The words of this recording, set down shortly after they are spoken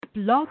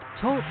Blog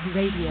Talk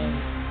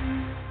Radio.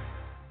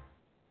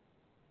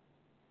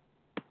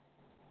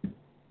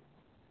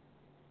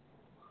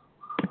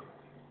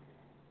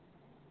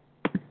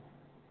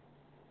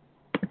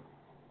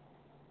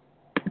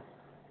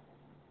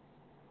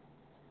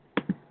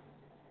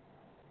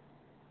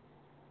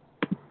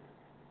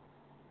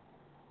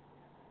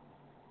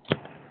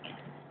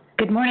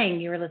 Good morning.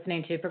 You are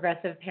listening to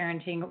Progressive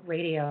Parenting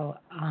Radio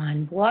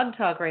on Blog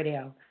Talk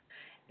Radio.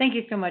 Thank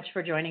you so much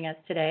for joining us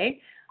today.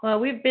 Well,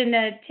 we've been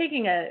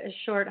taking a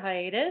short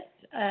hiatus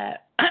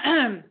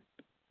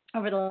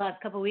over the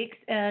last couple of weeks,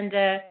 and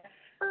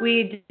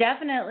we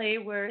definitely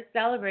were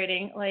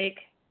celebrating like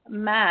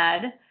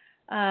mad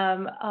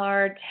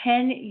our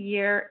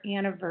 10-year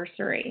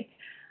anniversary.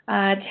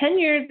 10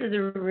 years is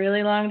a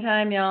really long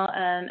time, y'all,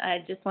 and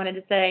I just wanted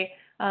to say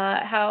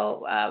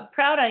how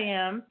proud I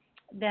am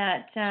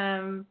that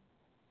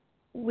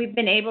we've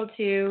been able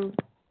to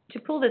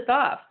pull this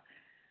off.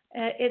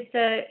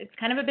 It's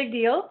kind of a big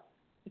deal.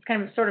 It's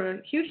kind of sort of a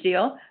huge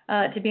deal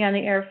to be on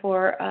the air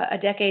for a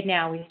decade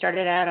now. We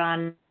started out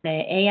on the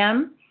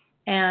AM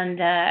and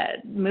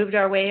moved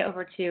our way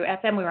over to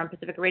FM. We were on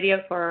Pacific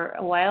Radio for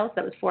a while, so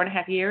that was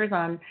 4.5 years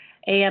on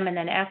AM and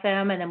then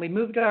FM, and then we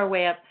moved our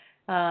way up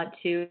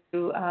to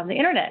the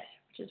internet,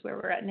 which is where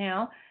we're at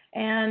now.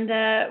 And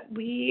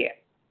we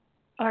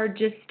are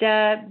just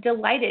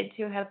delighted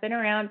to have been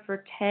around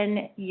for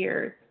 10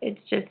 years.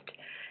 It's just,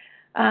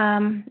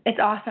 it's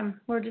awesome.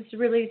 We're just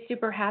really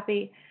super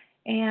happy.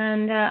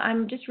 And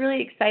I'm just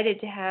really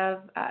excited to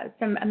have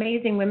some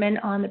amazing women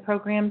on the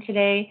program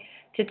today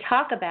to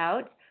talk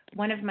about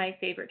one of my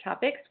favorite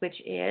topics,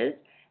 which is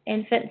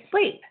infant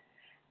sleep.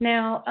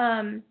 Now,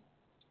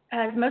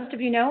 as most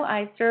of you know,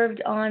 I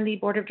served on the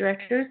board of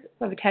directors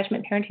of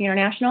Attachment Parenting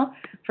International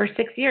for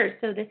 6 years,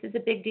 so this is a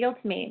big deal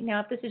to me.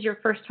 Now, if this is your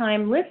first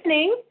time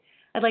listening,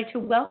 I'd like to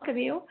welcome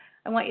you.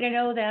 I want you to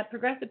know that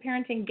Progressive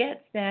Parenting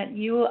gets that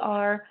you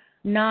are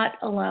not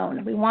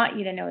alone. We want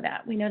you to know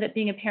that. We know that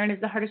being a parent is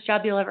the hardest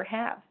job you'll ever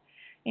have.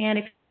 And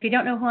if you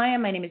don't know who I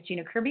am, my name is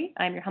Gina Kirby.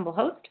 I'm your humble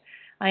host.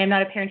 I am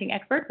not a parenting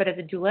expert, but as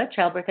a doula,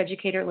 childbirth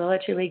educator, Lila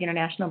Tree League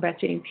International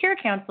breastfeeding peer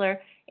counselor,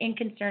 and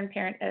concerned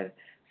parent of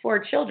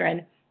 4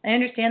 children, I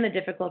understand the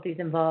difficulties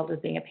involved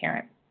with being a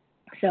parent.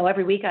 So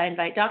every week I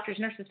invite doctors,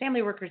 nurses,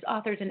 family workers,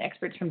 authors, and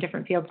experts from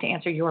different fields to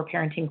answer your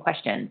parenting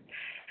questions.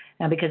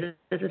 Now, because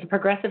this is a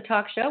progressive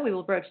talk show, we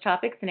will broach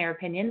topics and air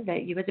opinions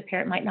that you as a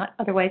parent might not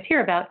otherwise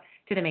hear about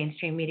to the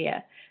mainstream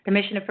media. The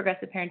mission of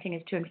progressive parenting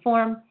is to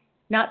inform,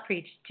 not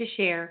preach, to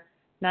share,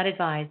 not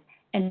advise,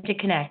 and to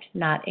connect,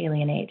 not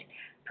alienate.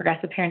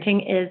 Progressive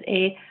Parenting is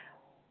a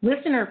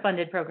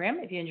listener-funded program.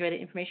 If you enjoy the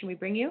information we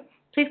bring you,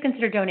 please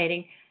consider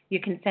donating. You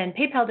can send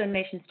PayPal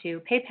donations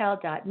to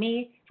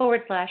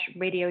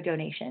paypal.me/radio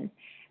donation.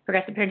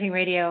 Progressive Parenting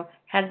Radio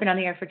has been on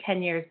the air for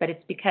 10 years, but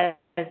it's because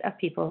of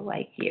people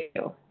like you.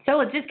 So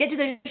let's just get to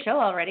the show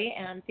already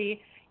and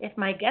see if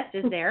my guest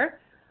is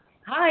there.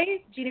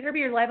 Hi, Gina Kirby,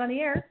 you're live on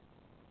the air.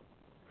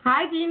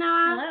 Hi, Gina.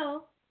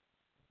 Hello.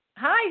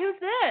 Hi, who's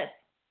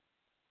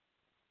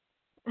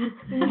this?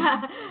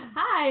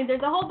 Hi,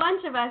 there's a whole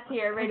bunch of us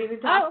here ready to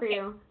talk for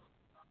you.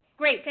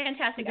 Great,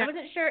 fantastic. I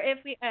wasn't sure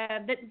if we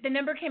the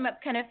number came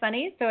up kind of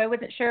funny, so I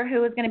wasn't sure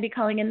who was going to be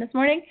calling in this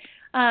morning.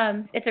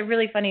 It's a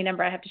really funny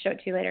number. I have to show it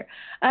to you later.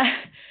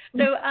 If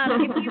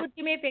you would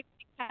do me a favor,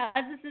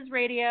 because this is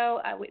radio,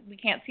 we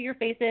can't see your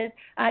faces.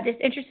 Just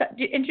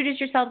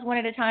introduce yourselves one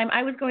at a time.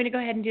 I was going to go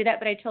ahead and do that,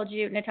 but I told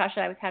you, Natasha,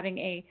 I was having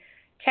a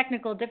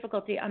technical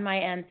difficulty on my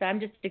end, so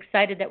I'm just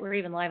excited that we're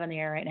even live on the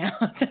air right now.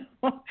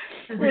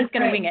 We're just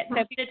going to wing it. So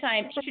at a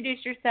time,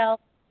 introduce yourself,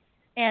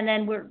 and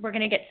then we're going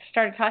to get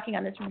started talking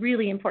on this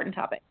really important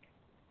topic.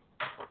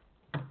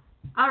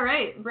 All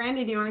right.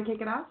 Brandi, do you want to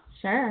kick it off?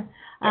 Sure.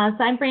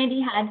 So I'm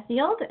Brandi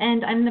Hadfield,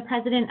 and I'm the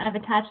president of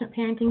Attachment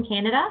Parenting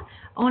Canada,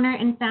 owner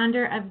and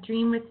founder of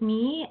Dream With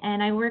Me,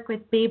 and I work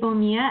with Bebo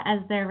Mia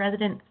as their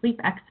resident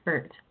sleep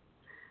expert.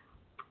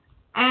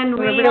 And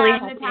we're really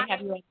happy to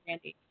have you on,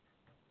 Brandi.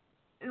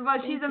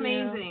 Well, she's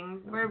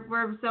amazing.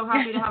 We're so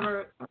happy to have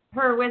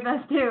her with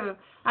us too.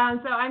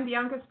 So I'm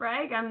Bianca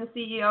Sprague. I'm the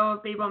CEO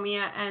of Bebo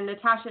Mia, and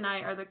Natasha and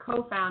I are the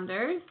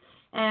co-founders.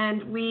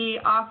 And we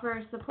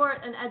offer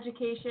support and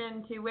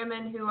education to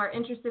women who are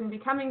interested in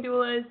becoming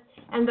doulas,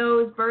 and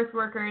those birth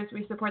workers.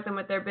 We support them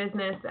with their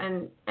business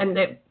and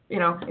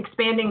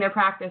expanding their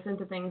practice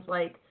into things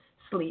like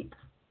sleep,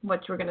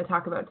 which we're going to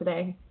talk about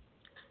today.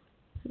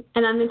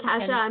 And I'm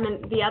Natasha.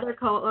 I'm the other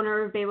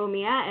co-owner of Bebo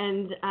Mia,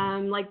 and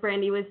like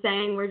Brandi was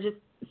saying, we're just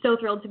so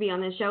thrilled to be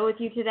on this show with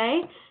you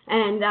today.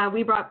 And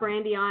we brought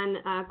Brandi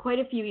on quite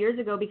a few years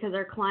ago because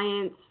our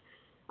clients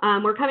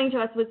were coming to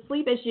us with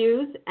sleep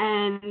issues,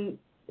 and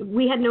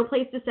we had no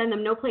place to send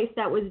them, no place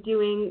that was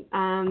doing,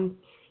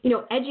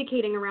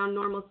 educating around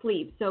normal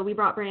sleep. So we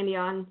brought Brandi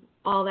on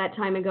all that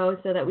time ago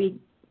so that we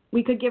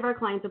could give our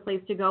clients a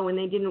place to go when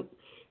they didn't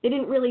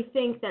really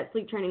think that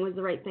sleep training was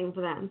the right thing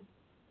for them.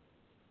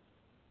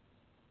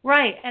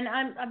 Right, and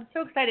I'm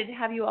so excited to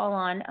have you all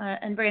on.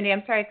 And Brandi,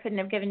 I'm sorry I couldn't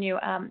have given you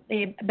a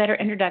better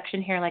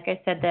introduction here. Like I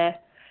said, the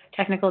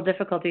technical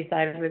difficulty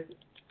side was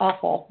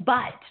awful.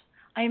 But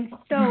I'm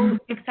so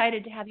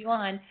excited to have you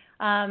on.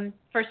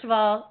 First of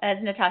all, as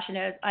Natasha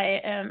knows, I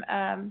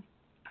am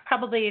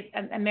probably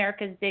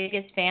America's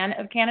biggest fan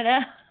of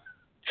Canada.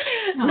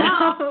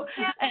 No.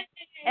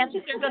 And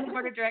she served on the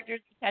board of directors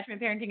of Attachment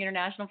Parenting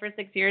International for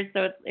 6 years,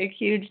 so it's a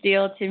huge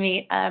deal to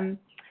meet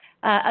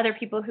other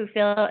people who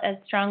feel as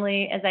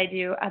strongly as I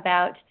do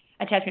about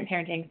attachment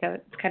parenting. So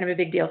it's kind of a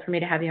big deal for me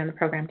to have you on the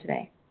program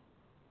today.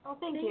 Oh,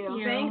 thank you.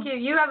 Thank you.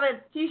 You have a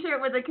T-shirt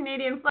with a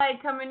Canadian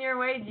flag coming your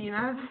way,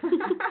 Gina.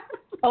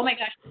 Oh my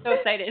gosh, I'm so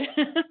excited.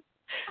 So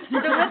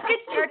let's get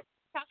started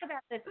to talk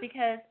about this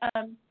because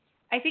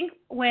I think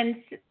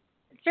when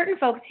certain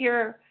folks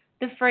hear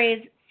the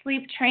phrase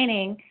sleep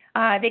training,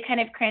 they kind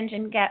of cringe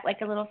and get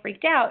like a little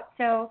freaked out.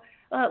 So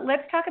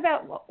let's talk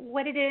about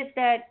what it is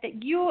that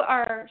you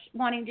are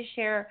wanting to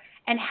share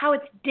and how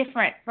it's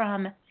different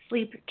from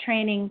sleep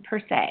training per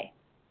se.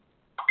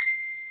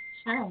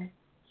 Sure.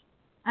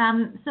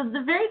 So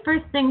the very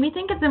first thing, we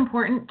think it's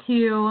important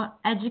to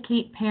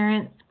educate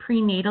parents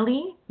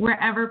prenatally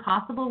wherever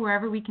possible,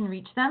 wherever we can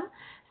reach them,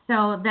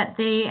 so that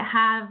they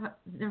have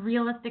the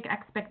realistic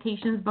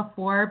expectations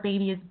before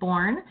baby is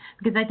born.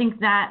 Because I think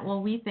that,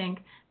 well, we think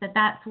that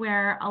that's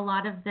where a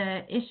lot of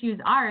the issues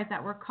are, is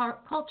that we're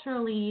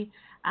culturally,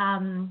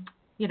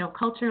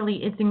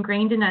 culturally it's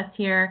ingrained in us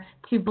here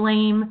to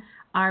blame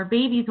our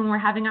babies when we're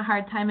having a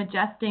hard time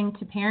adjusting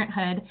to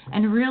parenthood.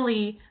 And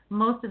really,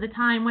 most of the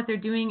time, what they're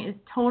doing is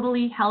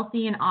totally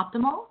healthy and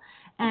optimal.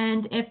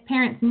 And if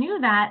parents knew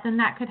that, then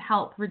that could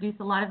help reduce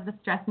a lot of the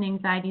stress and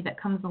anxiety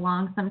that comes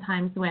along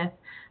sometimes with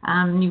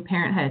new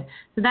parenthood.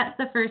 So that's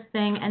the first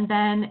thing. And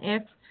then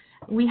if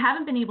we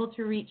haven't been able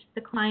to reach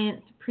the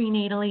clients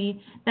prenatally,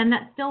 then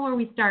that's still where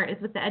we start,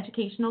 is with the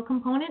educational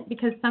component,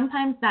 because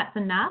sometimes that's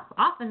enough,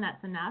 often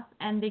that's enough,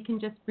 and they can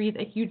just breathe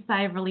a huge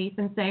sigh of relief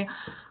and say,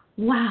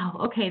 wow,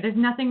 okay, there's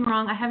nothing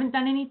wrong. I haven't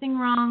done anything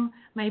wrong.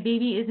 My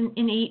baby isn't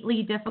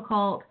innately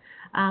difficult.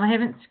 I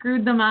haven't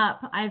screwed them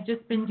up. I've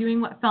just been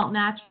doing what felt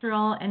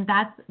natural, and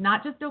that's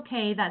not just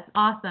okay, that's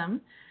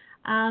awesome.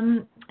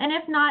 And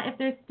if not, if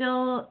there's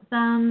still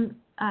some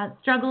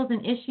struggles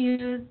and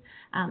issues,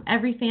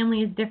 every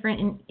family is different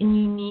and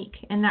unique,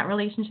 and that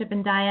relationship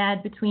and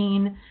dyad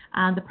between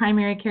the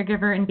primary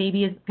caregiver and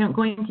baby is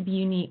going to be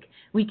unique.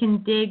 We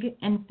can dig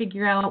and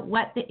figure out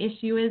what the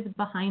issue is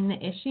behind the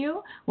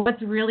issue,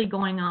 what's really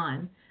going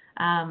on,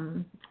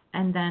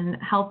 and then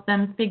help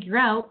them figure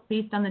out,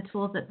 based on the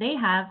tools that they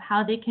have,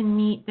 how they can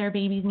meet their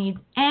baby's needs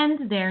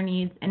and their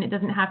needs, and it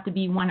doesn't have to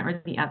be one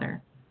or the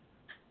other.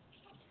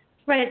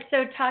 Right.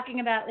 So talking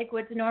about like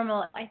what's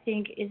normal, I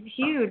think, is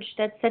huge.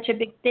 That's such a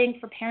big thing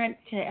for parents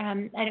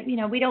to,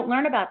 we don't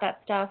learn about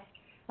that stuff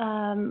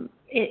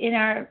in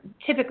our,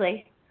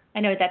 typically, I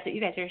know that's what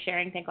you guys are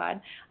sharing, thank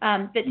God.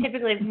 But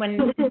typically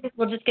when,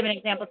 we'll just give an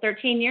example,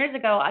 13 years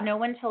ago, no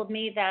one told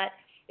me that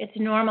it's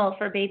normal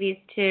for babies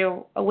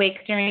to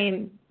awake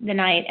during the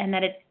night and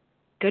that it's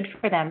good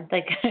for them.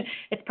 Like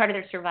it's part of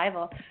their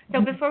survival. So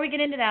before we get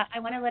into that, I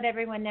want to let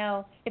everyone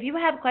know, if you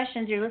have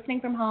questions, you're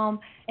listening from home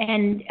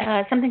and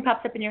something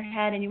pops up in your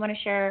head and you want to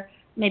share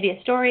maybe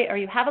a story, or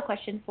you have a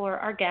question for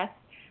our guests,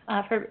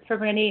 for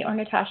Brandi or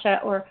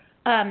Natasha, or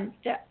I'm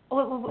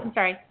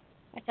sorry,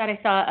 I thought I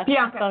saw a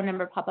phone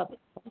number pop up on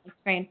the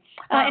screen.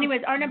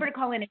 Anyways, our number to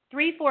call in is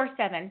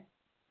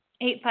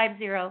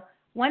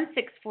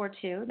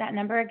 347-850-1642. That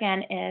number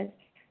again is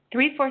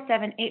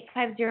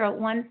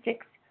 347-850-1642.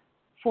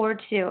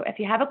 If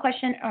you have a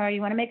question or you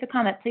want to make a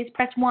comment, please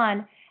press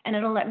 1, and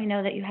it'll let me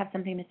know that you have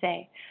something to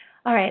say.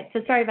 All right,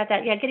 so sorry about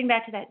that. Yeah, getting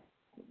back to that,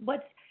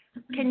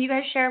 can you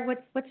guys share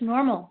what's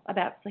normal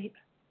about sleep?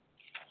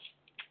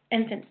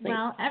 Infant sleep.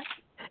 Well,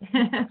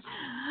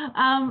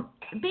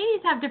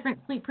 babies have different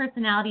sleep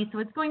personalities, so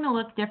it's going to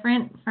look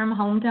different from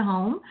home to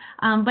home,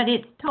 but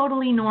it's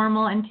totally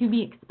normal and to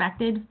be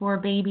expected for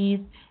babies,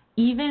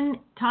 even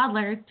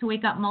toddlers, to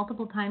wake up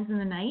multiple times in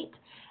the night.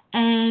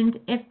 And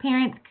if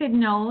parents could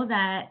know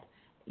that,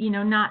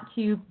 not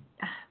to,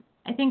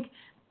 I think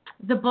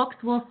the books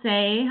will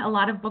say, a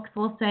lot of books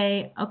will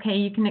say, okay,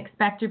 you can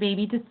expect your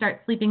baby to start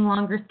sleeping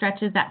longer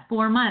stretches at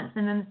 4 months.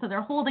 And then so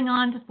they're holding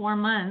on to 4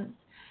 months,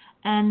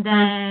 and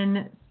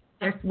then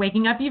they're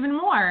waking up even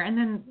more. And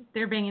then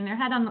they're banging their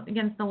head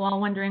against the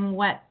wall wondering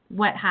what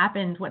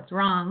happened, what's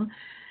wrong.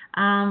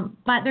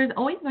 But there's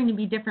always going to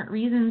be different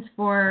reasons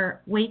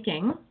for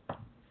waking.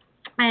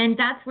 And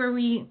that's where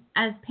we,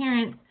 as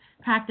parents,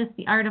 practice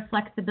the art of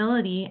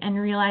flexibility and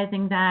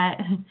realizing that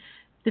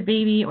the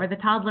baby or the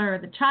toddler or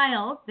the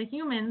child, the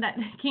human that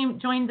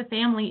joined the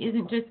family,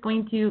 isn't just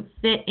going to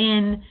fit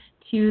in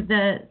to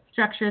the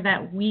structure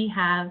that we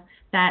have,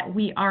 that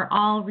we are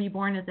all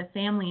reborn as a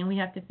family, and we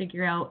have to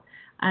figure out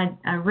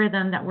a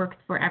rhythm that works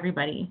for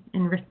everybody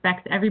and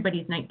respects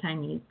everybody's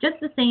nighttime needs. Just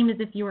the same as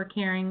if you were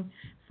caring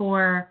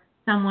for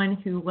someone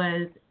who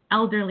was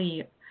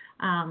elderly.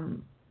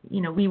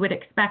 We would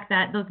expect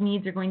that those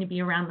needs are going to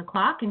be around the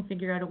clock and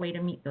figure out a way to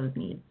meet those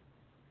needs.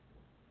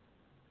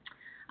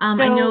 I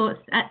know.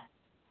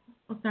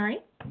 Sorry?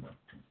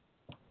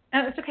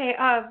 It's okay.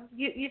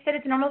 You said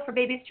it's normal for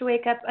babies to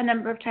wake up a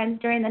number of times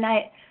during the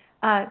night.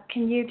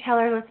 Can you tell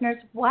our listeners,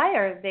 why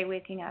are they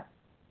waking up?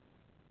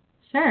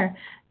 Sure.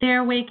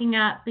 They're waking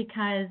up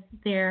because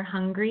they're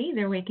hungry.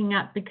 They're waking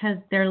up because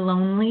they're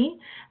lonely.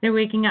 They're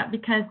waking up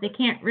because they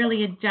can't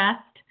really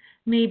adjust,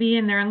 maybe,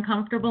 and they're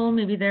uncomfortable.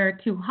 Maybe they're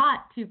too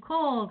hot, too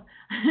cold.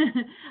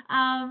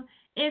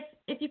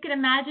 If you could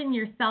imagine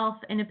yourself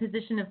in a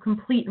position of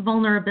complete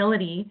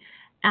vulnerability,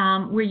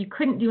 where you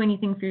couldn't do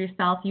anything for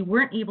yourself, you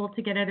weren't able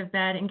to get out of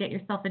bed and get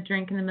yourself a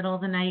drink in the middle of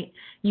the night,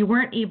 you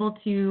weren't able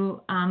to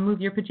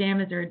move your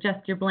pajamas or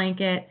adjust your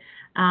blanket,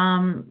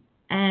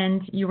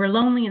 and you were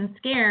lonely and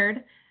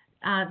scared,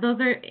 those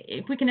are,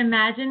 if we can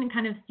imagine and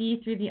kind of see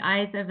through the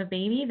eyes of a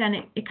baby, then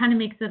it kind of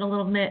makes it a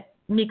little bit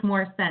make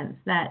more sense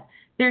that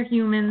they're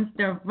humans,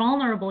 they're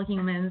vulnerable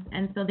humans,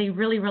 and so they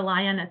really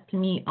rely on us to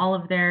meet all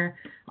of their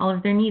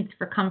needs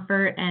for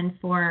comfort and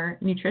for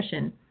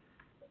nutrition.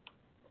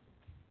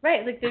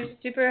 Right, like they're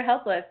super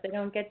helpless. They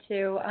don't get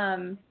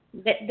to,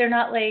 they're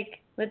not like,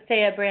 let's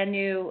say, a brand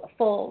new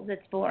foal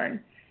that's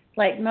born.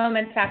 Like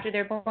moments after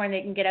they're born,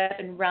 they can get up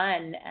and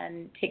run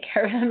and take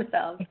care of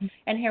themselves.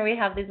 And here we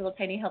have these little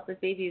tiny helpless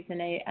babies,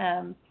 and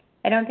I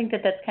don't think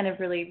that that's kind of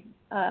really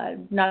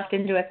knocked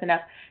into us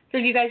enough. So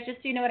you guys,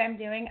 just so you know what I'm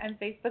doing, I'm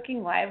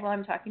Facebooking live while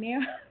I'm talking to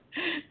you.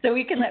 So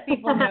we can let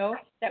people know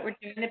that we're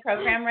doing the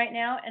program right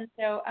now. And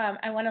so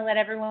I want to let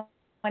everyone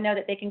know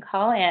that they can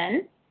call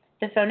in.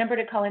 The phone number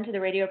to call into the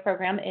radio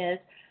program is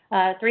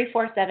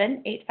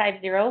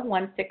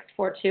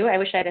 347-850-1642. I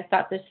wish I had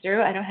thought this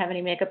through. I don't have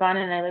any makeup on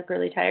and I look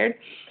really tired.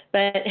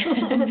 But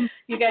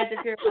you guys,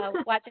 if you're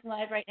watching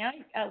live right now,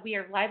 we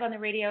are live on the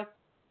radio.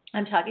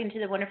 I'm talking to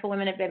the wonderful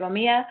women at Bebo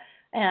Mia,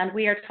 and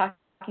we are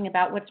talking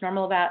about what's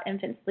normal about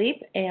infant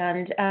sleep.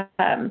 And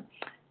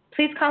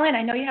please call in.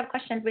 I know you have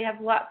questions. We have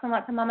lots and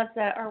lots of mamas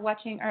that are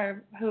watching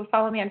or who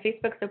follow me on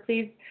Facebook, so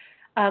please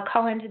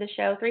call into the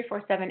show,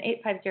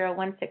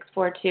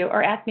 347-850-1642,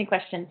 or ask me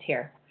questions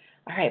here.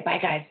 All right, bye,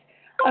 guys.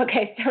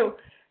 Okay, so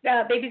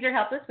babies are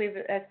helpless. We've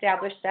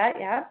established that,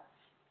 yeah.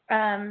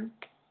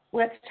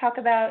 Let's talk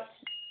about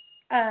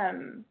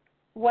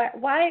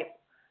why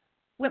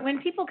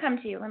when people come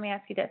to you, let me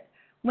ask you this.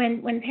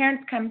 When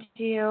parents come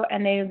to you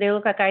and they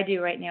look like I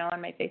do right now on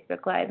my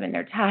Facebook Live and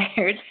they're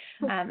tired,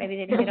 maybe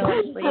they didn't get a lot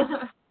of sleep,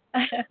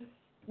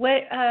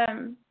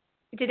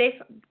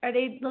 are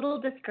they a little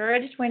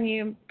discouraged when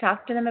you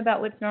talk to them about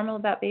what's normal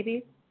about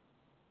babies?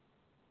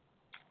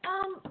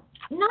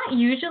 Not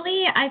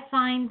usually. I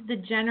find the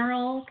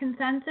general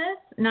consensus,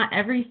 not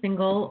every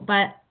single,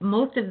 but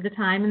most of the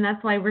time, and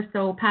that's why we're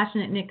so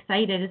passionate and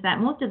excited, is that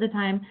most of the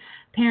time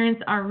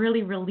parents are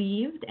really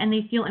relieved and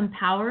they feel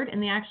empowered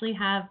and they actually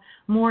have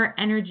more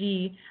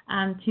energy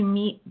to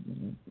meet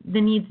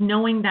the needs,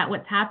 knowing that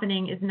what's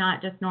happening is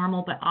not just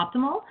normal but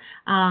optimal.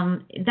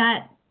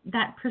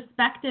 That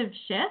perspective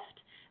shift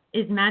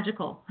is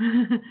magical.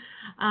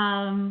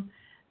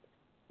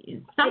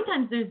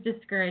 Sometimes there's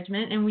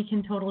discouragement, and we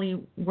can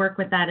totally work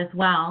with that as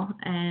well.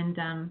 And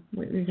I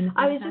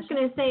was just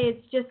going to say,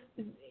 it's just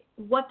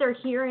what they're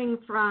hearing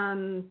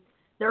from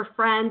their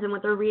friends and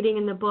what they're reading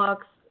in the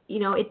books. You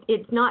know,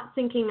 it's not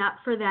syncing up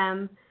for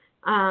them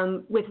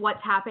with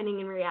what's happening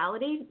in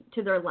reality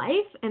to their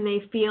life, and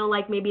they feel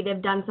like maybe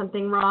they've done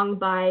something wrong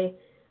by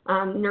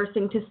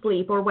nursing to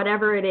sleep or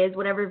whatever it is,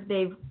 whatever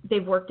they've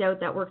worked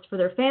out that works for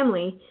their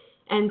family.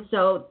 And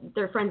so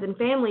their friends and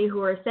family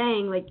who are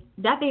saying, like,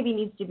 that baby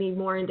needs to be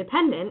more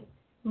independent.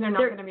 They're not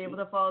going to be able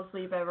to fall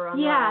asleep ever on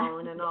their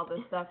own and all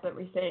this stuff that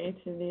we say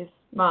to these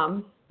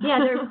moms. Yeah,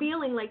 they're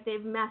feeling like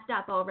they've messed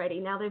up already.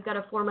 Now they've got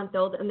a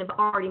 4-month-old and they've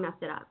already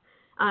messed it up.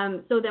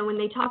 So then when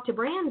they talk to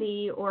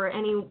Brandi or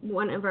any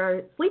one of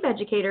our sleep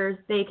educators,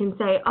 they can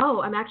say,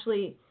 oh,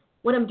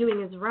 what I'm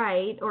doing is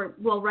right, or,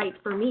 well, right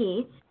for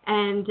me.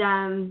 And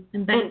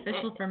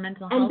beneficial for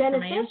mental health. And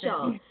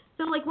beneficial.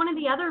 So, like, one of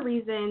the other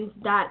reasons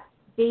that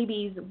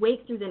babies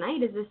wake through the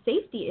night is a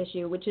safety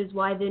issue, which is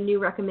why the new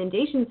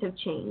recommendations have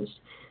changed.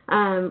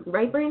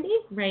 Right, Brandi?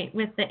 Right,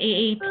 with the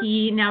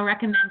AAP now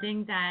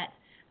recommending that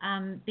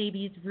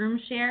babies room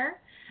share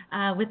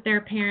with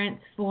their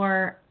parents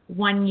for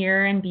 1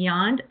 year and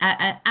beyond,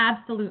 at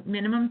absolute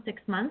minimum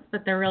 6 months,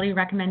 but they're really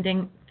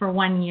recommending for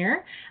 1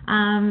 year.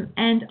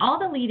 And all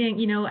the leading,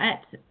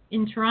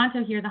 in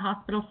Toronto here, the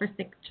Hospital for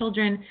Sick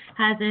Children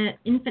has an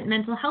infant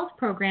mental health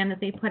program that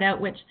they put out,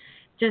 which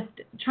just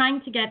trying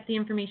to get the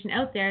information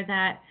out there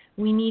that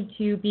we need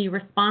to be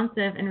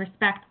responsive and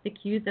respect the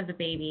cues of the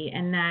baby,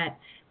 and that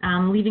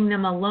leaving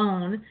them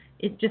alone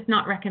is just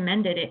not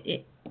recommended.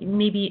 It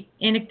maybe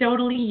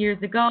anecdotally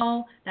years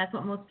ago, that's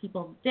what most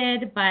people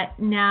did, but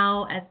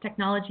now as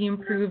technology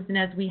improves and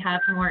as we have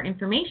more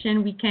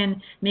information, we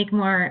can make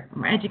more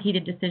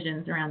educated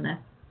decisions around this.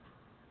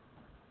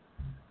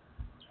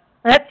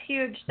 That's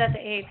huge that the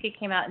AAP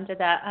came out and did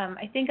that.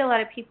 I think a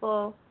lot of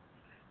people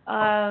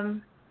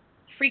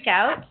freak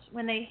out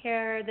when they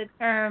hear the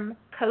term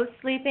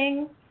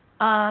co-sleeping.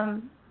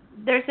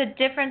 There's a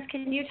difference.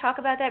 Can you talk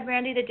about that,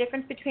 Brandi, the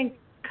difference between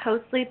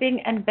co-sleeping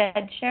and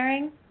bed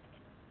sharing?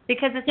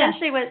 Because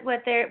essentially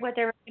what they're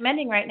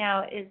recommending right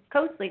now is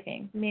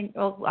co-sleeping. I mean,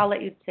 I'll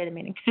let you say the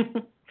meaning.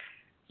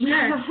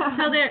 Sure.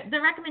 So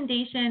the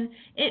recommendation,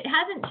 it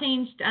hasn't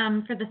changed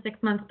for the 6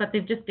 months, but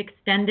they've just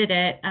extended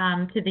it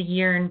to the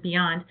year and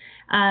beyond,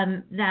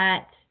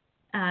 that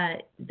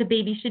the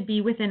baby should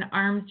be within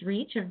arm's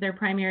reach of their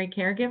primary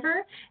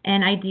caregiver,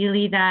 and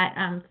ideally that,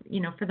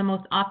 for the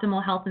most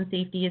optimal health and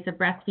safety as a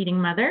breastfeeding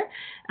mother,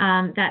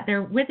 that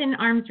they're within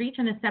arm's reach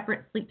on a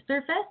separate sleep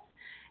surface.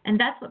 And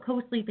that's what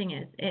co-sleeping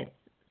is. It's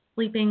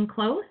sleeping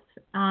close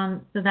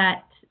so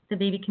that the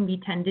baby can be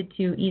tended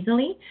to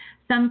easily.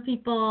 Some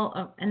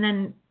people, and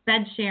then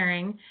bed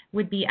sharing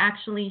would be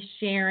actually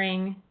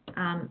sharing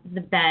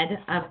the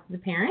bed of the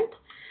parent.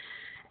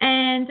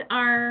 And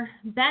our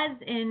beds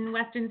in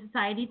Western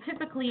society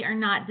typically are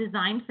not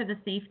designed for the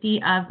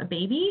safety of a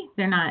baby.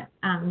 They're not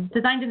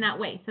designed in that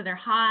way. So they're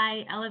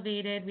high,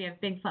 elevated. We have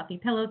big fluffy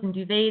pillows and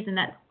duvets, and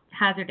that's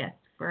hazardous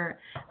for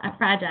a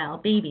fragile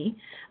baby.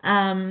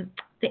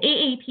 The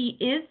AAP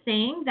is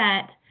saying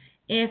that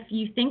if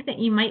you think that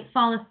you might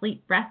fall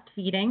asleep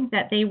breastfeeding,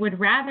 that they would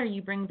rather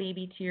you bring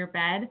baby to your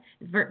bed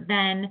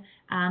than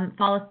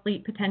fall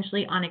asleep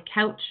potentially on a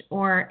couch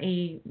or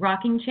a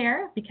rocking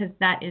chair, because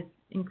that is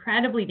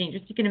incredibly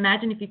dangerous. You can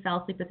imagine if you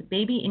fell asleep with a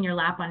baby in your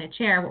lap on a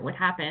chair, what would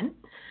happen.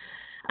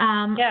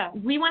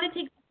 We want to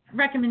take the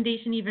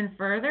recommendation even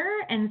further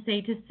and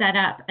say to set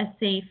up a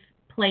safe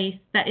place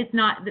that is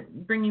not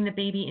bringing the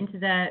baby into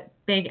the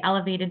big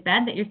elevated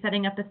bed, that you're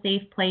setting up a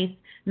safe place,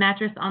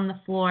 mattress on the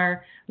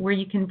floor where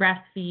you can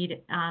breastfeed,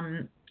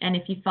 and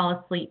if you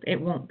fall asleep, you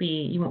won't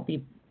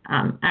be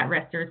at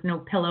risk. There's no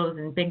pillows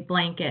and big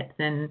blankets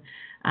and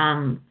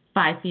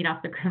 5 feet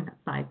off the ground, not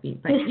 5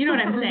 feet, but you know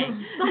what I'm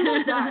saying.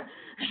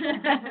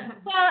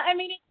 Well, I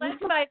mean, it's less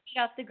 5 feet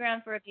off the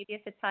ground for a baby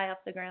if it's high off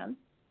the ground.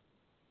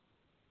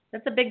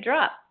 That's a big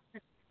drop.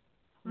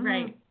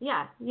 Right.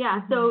 Yeah.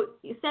 Mm-hmm. So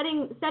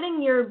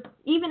setting your,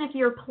 even if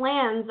your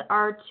plans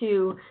are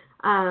to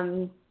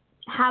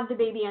have the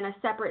baby on a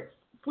separate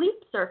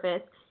sleep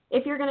surface,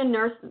 if you're going to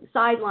nurse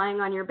side lying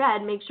on your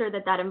bed, make sure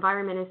that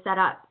environment is set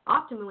up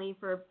optimally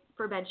for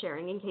bed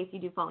sharing in case you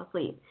do fall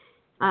asleep.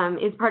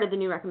 Is part of the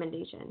new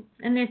recommendation.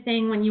 And they're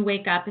saying when you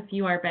wake up, if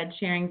you are bed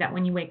sharing, that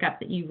when you wake up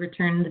that you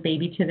return the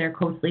baby to their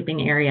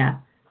co-sleeping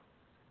area.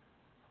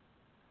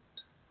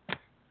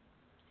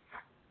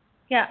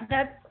 Yeah,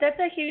 that's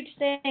a huge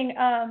thing.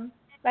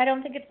 I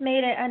don't think it's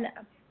made it.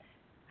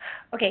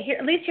 Okay, here,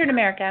 at least here in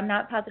America, I'm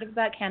not positive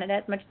about Canada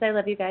as much as I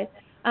love you guys.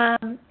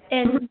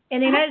 In the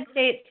United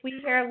States,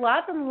 we hear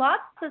lots and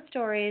lots of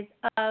stories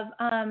of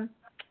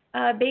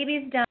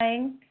babies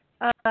dying,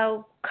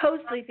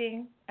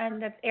 co-sleeping,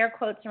 and that's air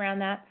quotes around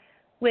that,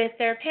 with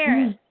their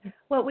parents.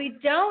 What we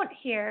don't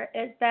hear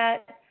is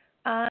that,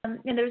 and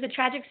there was a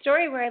tragic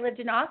story where I lived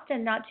in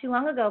Austin not too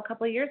long ago, a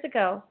couple of years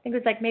ago. I think it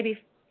was like maybe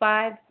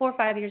 4 or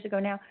 5 years ago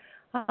now.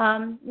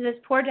 This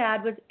poor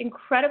dad was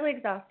incredibly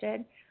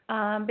exhausted.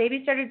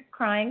 Baby started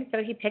crying,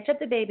 so he picked up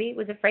the baby,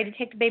 was afraid to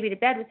take the baby to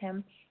bed with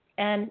him,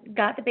 and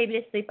got the baby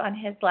to sleep on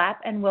his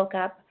lap and woke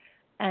up.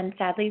 And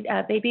sadly,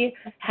 baby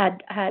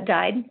had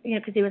died,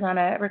 because he was on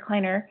a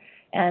recliner.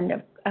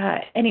 And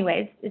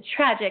anyways, it's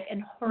tragic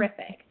and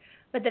horrific.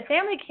 But the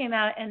family came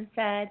out and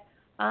said,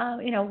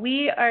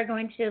 we are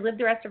going to live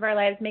the rest of our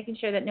lives making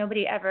sure that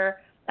nobody ever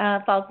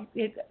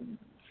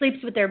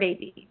sleeps with their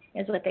baby,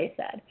 is what they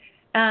said.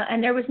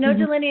 And there was no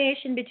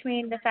delineation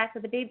between the fact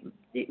that the baby,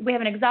 we have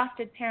an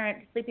exhausted parent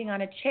sleeping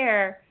on a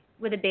chair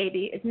with a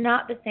baby is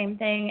not the same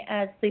thing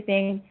as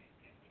sleeping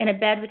in a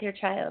bed with your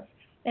child.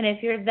 And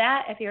if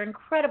you're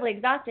incredibly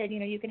exhausted,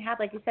 you can have,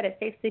 like you said, a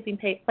safe sleeping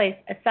place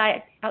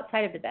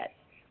outside of the bed.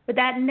 But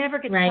that never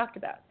gets talked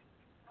about.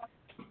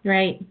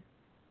 Right.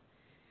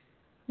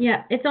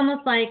 Yeah, it's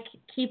almost like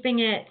keeping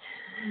it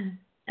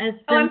as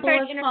simple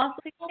as possible.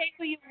 Please say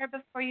who you are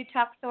before you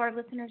talk so our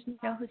listeners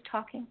know who's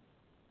talking.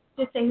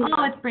 Just say who you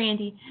are. It's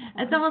Brandi.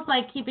 It's almost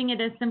like keeping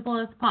it as simple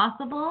as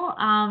possible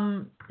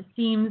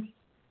seems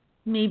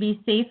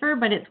maybe safer,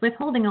 but it's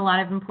withholding a lot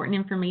of important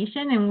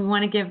information, and we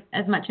want to give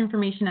as much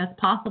information as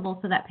possible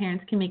so that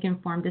parents can make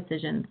informed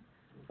decisions.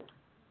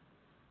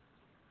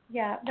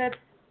 Yeah,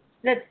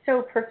 that's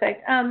so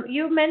perfect.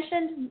 You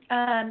mentioned,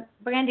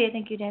 Brandi, I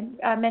think you did,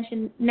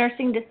 mention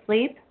nursing to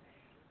sleep.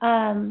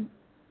 Can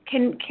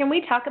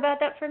we talk about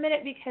that for a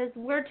minute? Because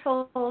we're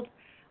told,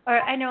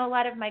 or I know a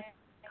lot of my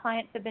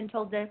clients have been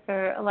told this,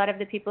 or a lot of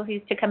the people who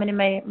used to come into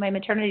my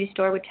maternity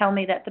store would tell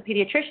me that the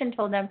pediatrician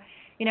told them,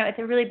 it's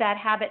a really bad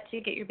habit to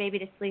get your baby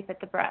to sleep at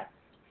the breast.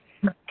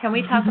 Can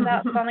we talk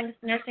about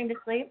nursing to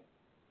sleep?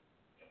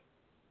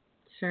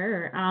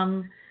 Sure.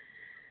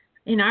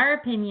 In our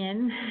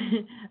opinion,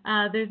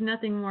 there's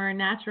nothing more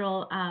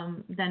natural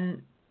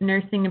than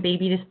nursing a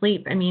baby to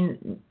sleep. I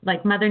mean,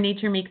 like Mother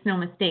Nature makes no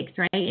mistakes,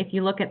 right? If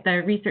you look at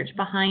the research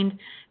behind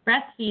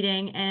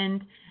breastfeeding,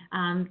 and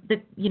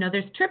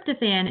there's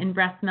tryptophan in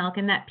breast milk,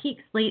 and that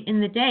peaks late in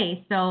the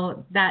day,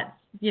 so that's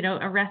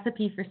a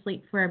recipe for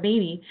sleep for a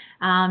baby.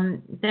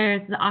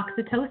 There's the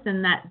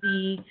oxytocin that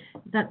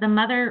the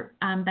mother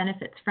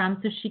benefits from,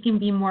 so she can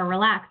be more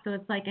relaxed. So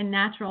it's like a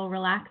natural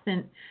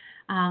relaxant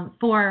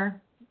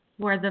for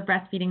the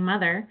breastfeeding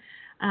mother.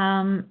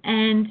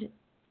 And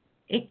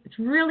it's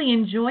really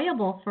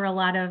enjoyable for a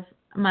lot of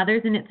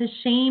mothers, and it's a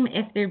shame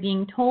if they're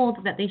being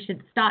told that they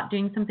should stop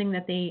doing something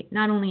that they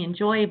not only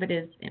enjoy but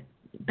is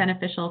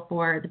beneficial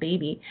for the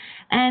baby.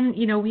 And,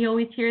 we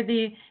always hear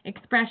the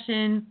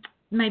expression,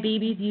 my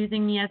baby's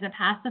using me as a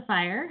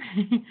pacifier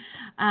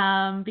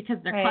because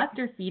they're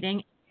cluster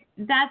feeding.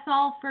 That's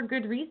all for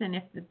good reason.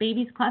 If the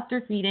baby's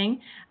cluster feeding,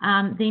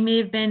 they may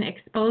have been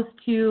exposed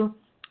to,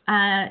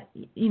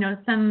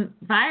 some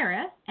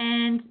virus,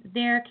 and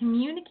they're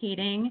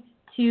communicating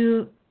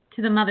to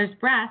the mother's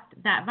breast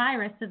that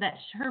virus so that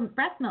her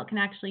breast milk can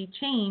actually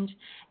change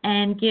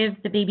and give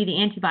the baby the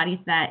antibodies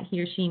that he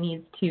or she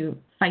needs to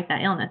fight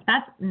that illness.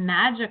 That's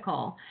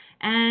magical.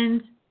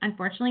 And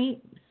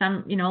unfortunately,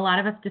 a lot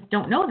of us just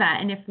don't know that.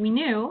 And if we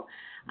knew,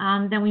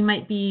 then we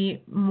might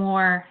be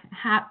more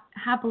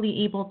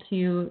happily able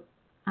to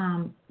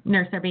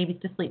nurse our babies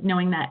to sleep,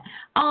 knowing that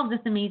all of this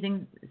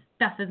amazing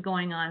stuff is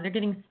going on. They're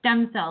getting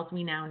stem cells,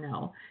 we now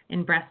know,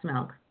 in breast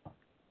milk.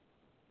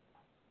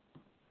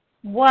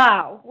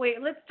 Wow. Wait,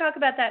 let's talk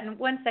about that in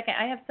 1 second.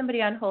 I have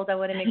somebody on hold. I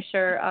want to make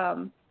sure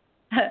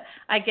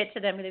I get to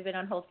them. They've been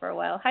on hold for a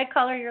while. Hi,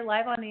 caller. You're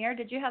live on the air.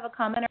 Did you have a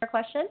comment or a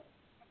question?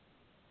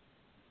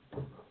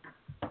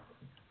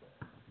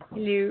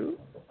 Hello?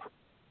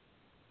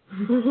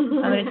 I'm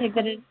going to take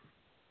that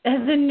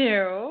as a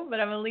no, but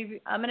I'm going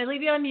to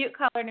leave you on mute,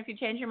 caller, and if you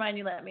change your mind,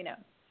 you let me know.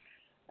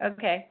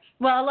 Okay.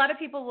 Well, a lot of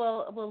people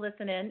will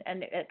listen in,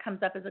 and it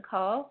comes up as a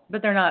call,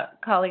 but they're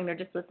not calling, they're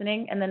just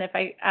listening. And then if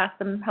I ask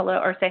them hello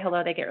or say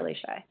hello, they get really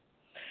shy.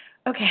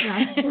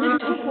 Okay.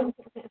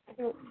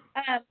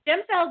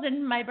 Stem cells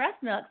in my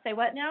breast milk. Say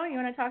what now? You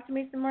want to talk to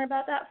me some more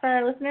about that for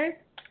our listeners?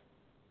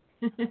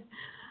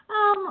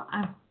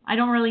 I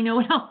don't really know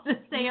what else to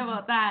say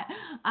about that.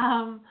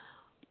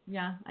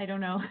 Yeah, I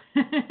don't know.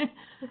 That's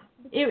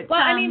a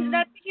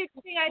huge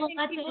thing. I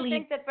think people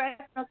think that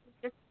breast milk is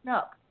just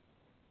milk.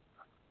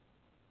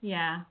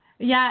 Yeah.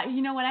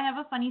 You know what? I have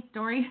a funny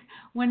story.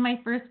 When my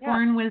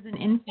firstborn was an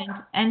infant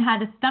and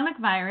had a stomach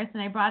virus,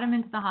 and I brought him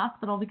into the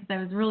hospital because I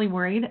was really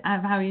worried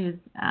of how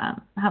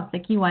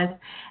sick he was.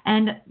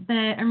 And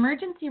the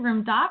emergency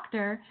room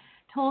doctor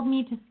told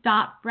me to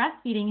stop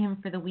breastfeeding him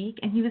for the week,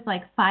 and he was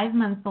like 5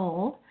 months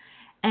old.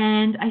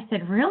 And I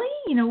said, really?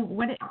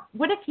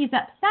 What if he's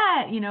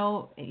upset?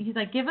 He's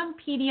like, give him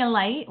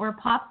Pedialyte or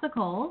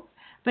popsicles,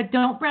 but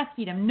don't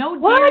breastfeed him. No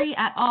dairy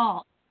at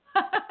all.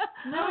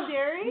 No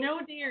dairy? No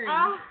dairy.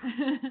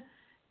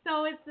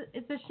 So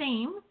it's a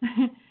shame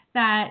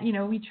that,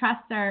 we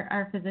trust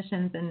our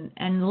physicians,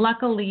 and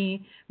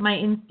luckily my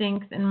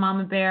instincts and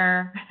Mama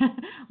Bear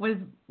was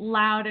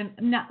loud and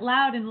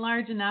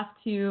large enough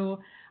to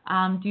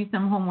do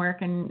some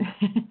homework and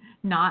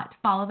not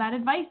follow that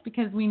advice,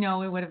 because we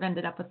know it would have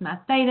ended up with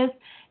mastitis.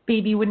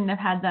 Baby wouldn't have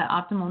had the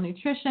optimal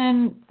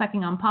nutrition,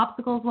 sucking on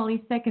popsicles while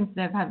he's sick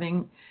instead of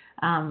having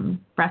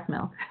breast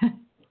milk.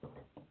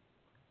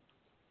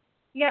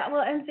 Yeah,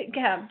 well,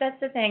 that's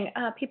the thing.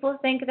 People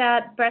think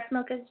that breast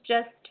milk is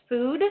just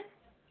food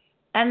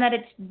and that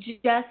it's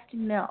just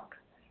milk,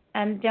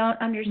 and don't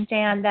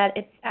understand that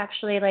it's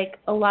actually like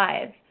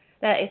alive.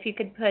 That if you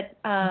could put,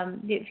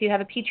 if you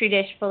have a petri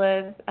dish full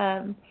of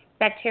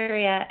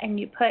bacteria and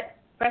you put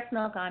breast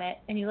milk on it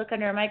and you look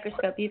under a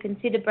microscope, you can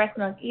see the breast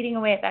milk eating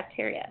away at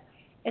bacteria.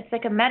 It's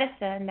like a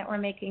medicine that we're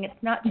making. It's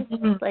not just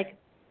like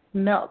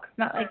milk. It's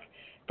not like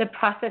the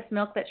processed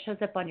milk that shows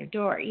up on your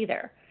door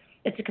either.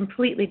 It's a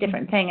completely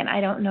different thing, and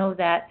I don't know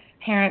that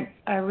parents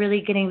are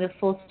really getting the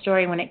full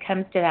story when it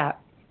comes to that,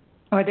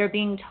 or they're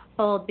being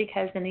told,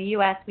 because in the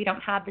U.S. we don't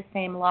have the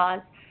same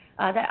laws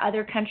that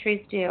other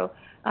countries do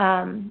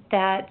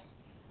that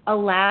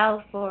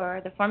allow for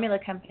the formula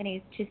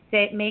companies to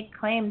make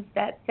claims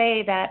that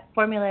say that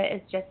formula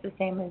is just the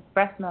same as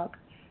breast milk,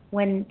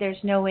 when there's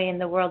no way in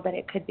the world that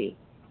it could be.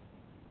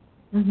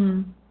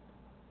 Mm-hmm.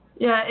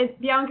 Yeah, it's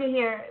Bianca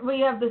here.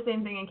 We have the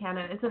same thing in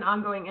Canada. It's an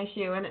ongoing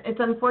issue, and it's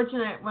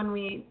unfortunate when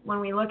we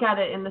look at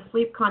it in the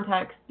sleep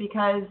context,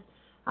 because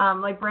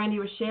like Brandi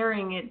was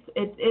sharing,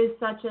 it is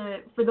such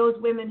a, for those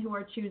women who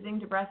are choosing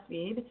to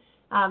breastfeed,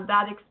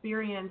 that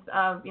experience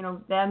of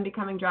them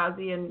becoming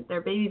drowsy and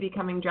their baby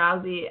becoming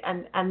drowsy,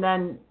 and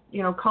then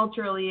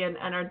culturally and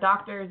our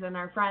doctors and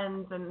our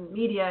friends and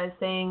media is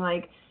saying,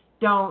 like,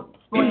 don't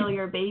spoil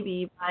your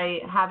baby by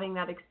having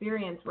that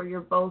experience where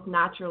you're both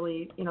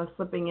naturally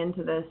slipping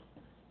into this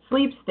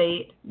sleep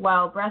state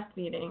while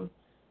breastfeeding.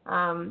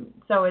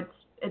 So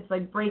it's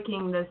like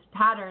breaking this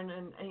pattern,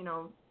 and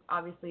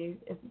obviously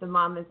if the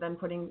mom is then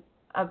putting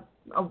a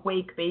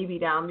awake baby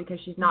down because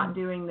she's not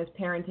doing this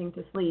parenting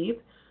to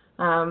sleep,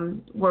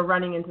 we're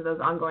running into those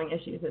ongoing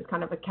issues. It's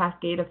kind of a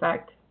cascade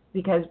effect,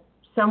 because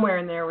somewhere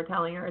in there we're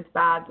telling her it's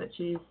bad that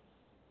she's,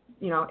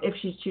 if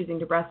she's choosing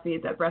to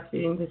breastfeed, that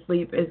breastfeeding to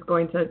sleep is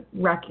going to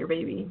wreck your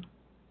baby.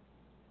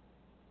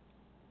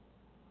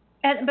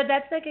 But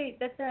that's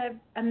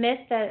a myth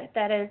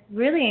that is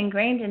really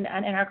ingrained in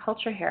our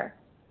culture here.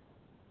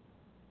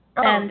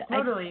 Oh, and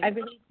totally. I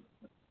really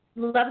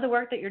love the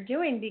work that you're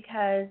doing,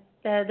 because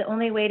the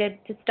only way to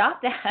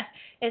stop that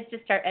is to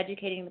start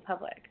educating the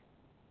public.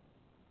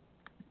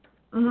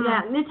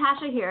 Yeah,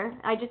 Natasha here.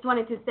 I just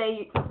wanted to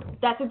say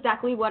that's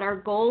exactly what our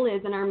goal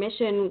is, and our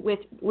mission with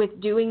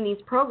doing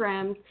these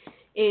programs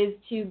is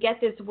to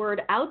get this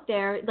word out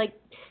there. Like,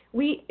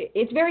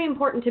 it's very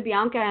important to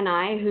Bianca and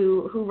I,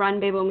 who run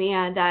Bebo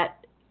Mia,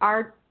 that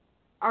our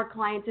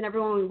clients and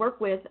everyone we work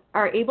with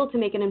are able to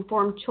make an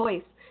informed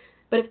choice.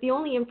 But if the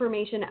only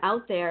information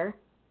out there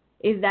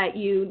is that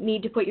you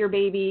need to put your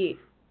baby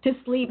to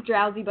sleep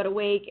drowsy but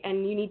awake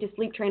and you need to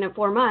sleep train at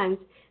 4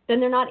 months, then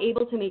they're not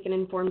able to make an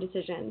informed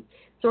decision.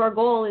 So our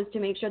goal is to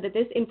make sure that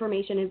this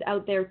information is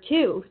out there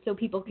too, so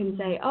people can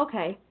say,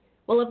 okay,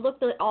 well, I've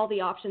looked at all the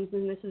options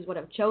and this is what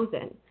I've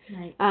chosen.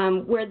 Right.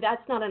 Where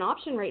that's not an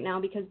option right now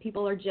because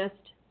people are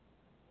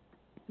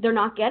they're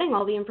not getting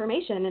all the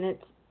information, and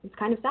it's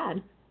kind of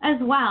sad. As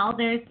well,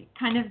 there's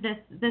kind of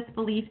this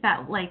belief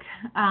that, like,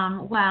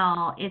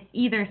 well, it's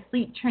either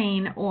sleep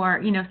train or,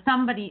 you know,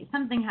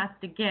 something has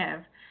to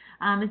give.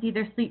 It's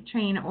either sleep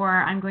train or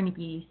I'm going to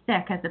be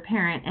sick as a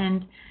parent.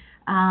 And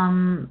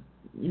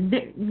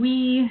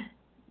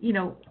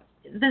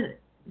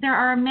there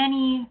are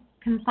many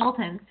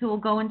consultants who will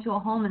go into a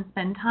home and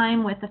spend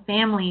time with the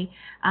family,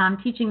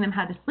 teaching them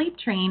how to sleep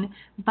train,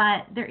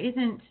 but there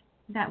isn't,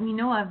 that we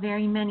know of,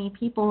 very many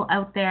people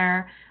out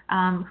there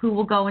who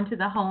will go into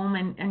the home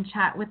and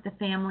chat with the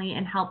family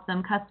and help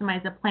them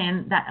customize a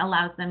plan that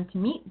allows them to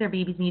meet their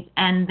baby's needs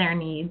and their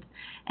needs,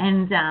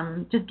 and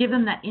just give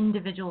them that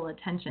individual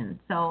attention.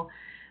 So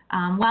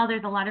while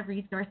there's a lot of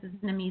resources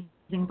and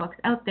amazing books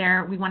out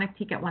there, we want to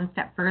take it one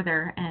step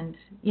further, and,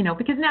 you know,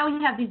 because now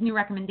we have these new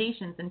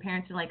recommendations and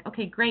parents are like,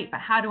 okay, great, but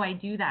how do I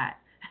do that?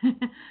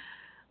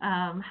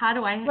 How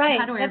do I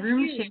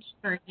room share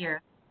for a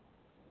year?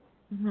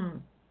 Mm-hmm.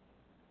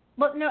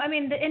 Well, no, I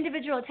mean, the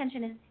individual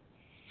attention is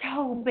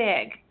so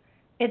big.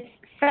 It's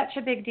such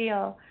a big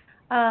deal.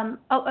 And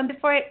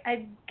before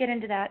I get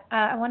into that,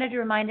 I wanted to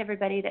remind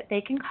everybody that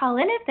they can call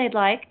in if they'd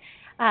like.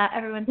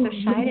 Everyone's so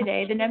shy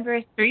today. The number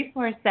is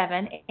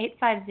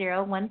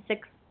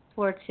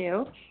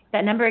 347-850-1642.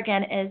 That number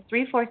again is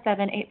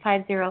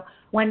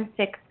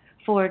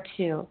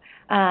 347-850-1642.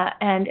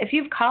 And if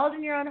you've called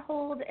and you're on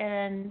hold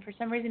and for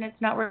some reason it's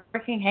not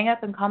working, hang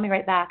up and call me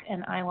right back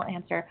and I will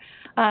answer.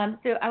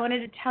 So I wanted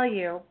to tell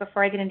you,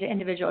 before I get into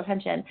individual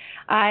attention,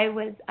 I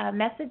was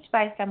messaged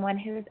by someone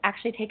who has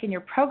actually taken your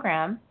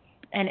program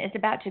and is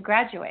about to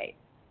graduate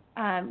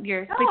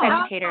your sleep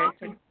educator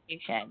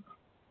certification.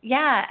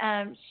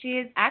 Yeah, she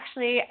is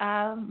actually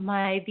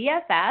my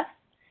BFF,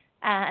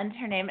 and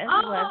her name is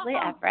Leslie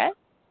Everett.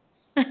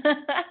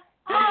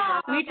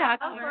 We talk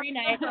every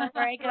night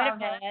before I go to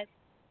bed.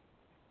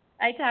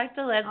 I talked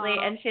to Leslie,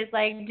 and she's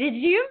like, did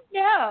you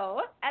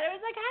know? And I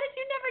was like, how did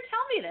you never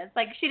tell me this?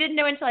 Like, she didn't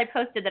know until I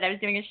posted that I was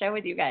doing a show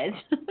with you guys.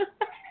 Like,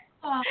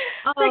 how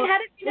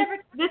did you never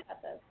tell me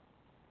about this?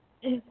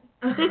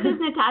 This is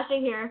Natasha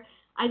here.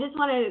 I just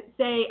want to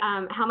say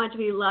how much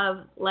we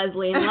love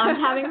Leslie and loved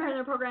having her in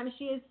the program.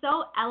 She is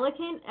so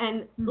elegant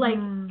and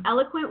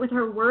eloquent with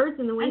her words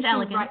and the way she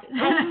writes.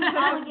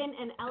 Elegant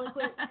and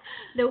eloquent.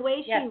 The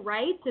way she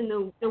writes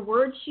and the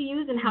words she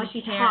uses and how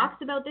she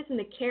talks about this and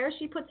the care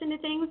she puts into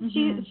things.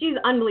 She's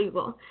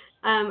unbelievable.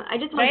 I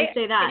just wanted to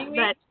say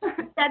that. But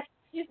that's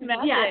she's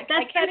magic. Yeah,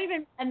 I can't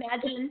even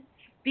imagine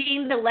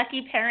being the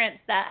lucky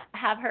parents that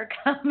have her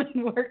come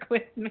and work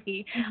with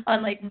me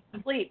on like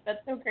sleep.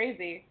 That's so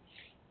crazy.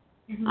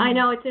 I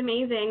know, it's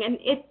amazing. And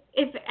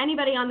if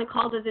anybody on the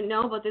call doesn't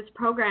know about this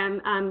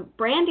program,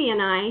 Brandi and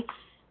I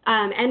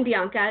and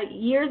Bianca,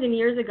 years and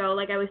years ago,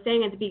 like I was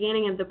saying at the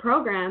beginning of the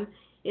program,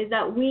 is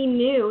that we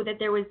knew that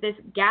there was this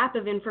gap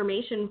of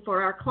information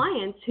for our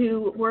clients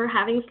who were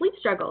having sleep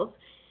struggles.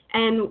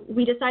 And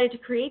we decided to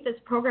create this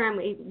program.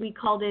 We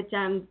called it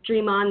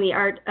Dream On, the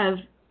Art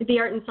and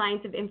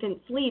Science of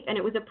Infant Sleep. And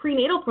it was a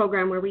prenatal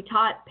program where we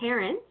taught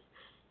parents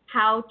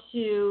how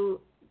to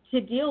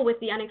deal with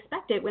the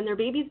unexpected when their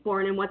baby's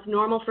born and what's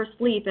normal for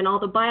sleep and all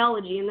the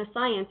biology and the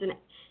science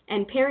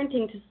and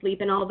parenting to sleep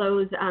and all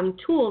those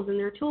tools in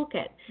their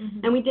toolkit.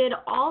 And we did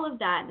all of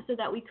that so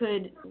that we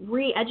could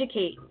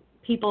re-educate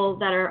people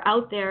that are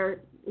out there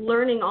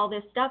learning all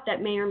this stuff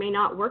that may or may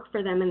not work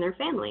for them and their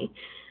family.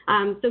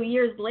 So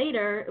years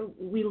later,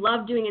 we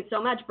loved doing it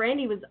so much.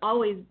 Brandi was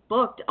always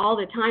booked all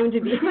the time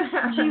to be.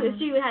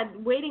 She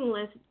had waiting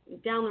lists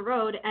down the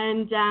road,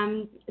 and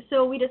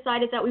so we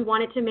decided that we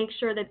wanted to make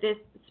sure that this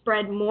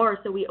spread more.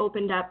 So we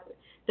opened up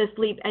the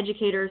sleep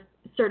educator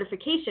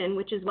certification,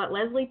 which is what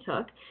Leslie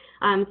took,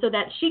 so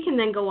that she can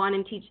then go on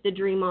and teach the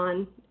Dream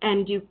On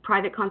and do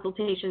private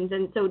consultations.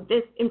 And so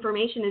this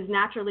information is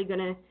naturally going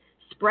to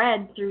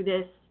spread through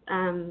this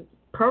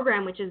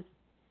program, which is,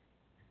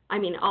 I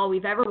mean, all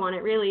we've ever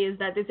wanted really is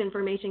that this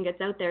information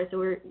gets out there. So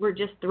we're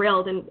just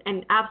thrilled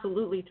and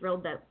absolutely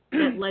thrilled that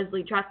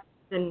Leslie trusts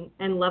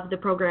and loved the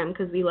program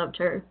because we loved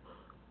her.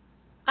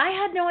 I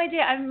had no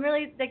idea. I'm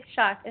really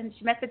shocked. And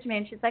she messaged me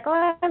and she's like,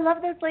 oh, I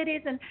love those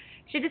ladies. And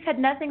she just had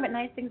nothing but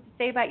nice things to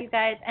say about you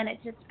guys. And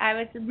I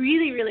was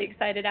really, really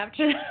excited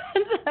after that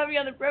to have you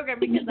on the program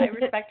because I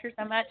respect her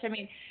so much. I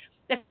mean,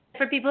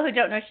 for people who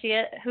don't know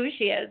who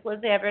she is,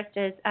 Leslie Everett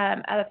is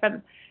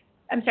from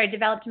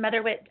developed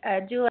motherwit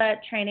doula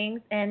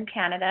trainings in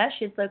Canada.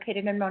 She's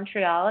located in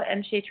Montreal,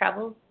 and she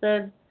travels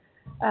the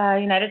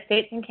United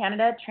States and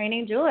Canada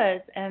training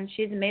doulas, and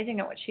she's amazing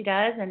at what she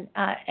does. And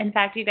in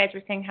fact, you guys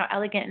were saying how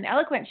elegant and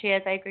eloquent she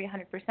is. I agree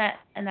 100%,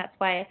 and that's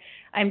why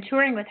I'm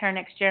touring with her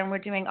next year, and we're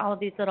doing all of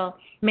these little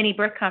mini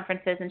birth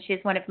conferences, and she's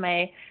one of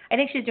my, I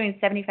think she's doing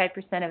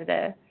 75% of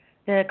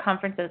the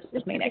conferences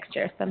with me next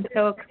year, so I'm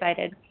so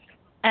excited.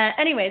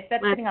 Anyways,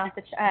 that's getting off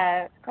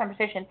the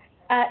conversation.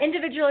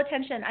 Individual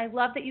attention. I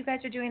love that you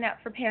guys are doing that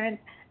for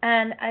parents,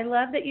 and I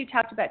love that you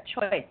talked about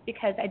choice,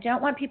 because I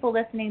don't want people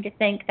listening to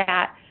think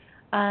that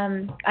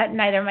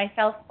neither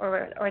myself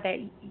or that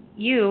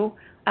you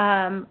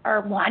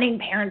are wanting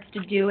parents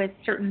to do a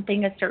certain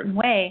thing a certain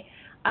way.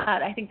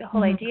 I think the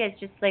whole idea is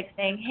just like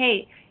saying,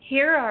 hey,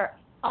 here are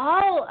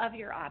all of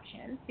your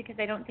options, because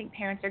I don't think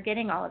parents are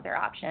getting all of their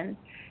options,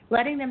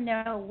 letting them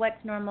know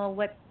what's normal,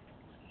 what's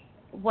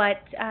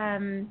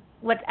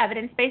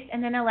evidence-based,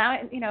 and then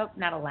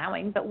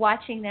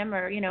watching them,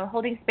 or,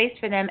 holding space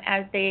for them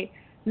as they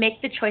make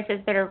the choices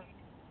that are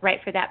right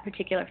for that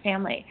particular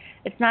family.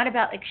 It's not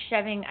about like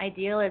shoving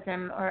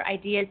idealism or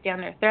ideas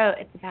down their throat.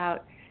 It's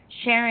about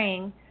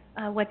sharing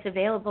what's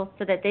available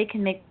so that they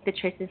can make the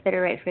choices that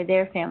are right for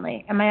their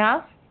family. Am I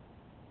off?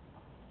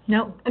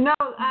 No,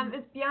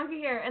 it's Bianca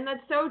here, and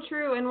that's so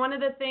true. And one of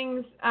the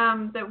things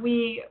that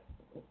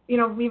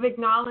we've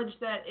acknowledged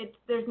that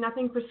there's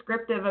nothing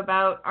prescriptive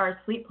about our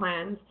sleep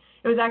plans.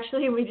 It was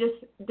actually, we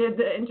just did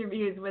the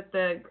interviews with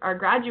our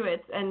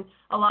graduates, and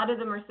a lot of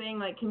them are saying,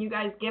 like, can you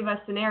guys give us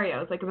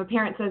scenarios? Like, if a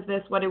parent says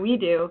this, what do we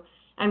do?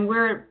 And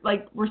we're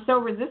so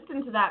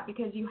resistant to that,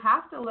 because you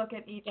have to look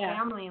at each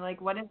family. Like,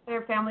 what is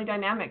their family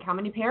dynamic? How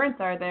many parents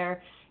are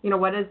there?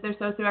 What is their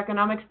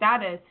socioeconomic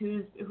status?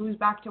 Who's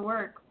back to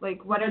work?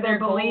 Like, what are their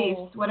beliefs?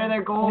 Goals? What are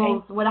their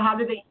goals? How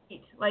do they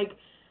eat? Like,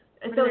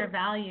 what are their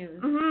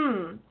values?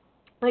 Mm-hmm.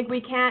 Like,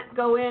 we can't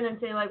go in and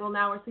say, like, well,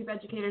 now we're sleep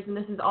educators and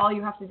this is all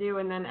you have to do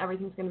and then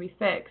everything's going to be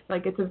fixed.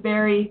 Like, it's a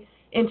very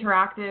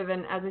interactive,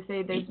 and as I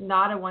say, there's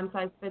not a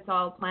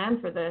one-size-fits-all plan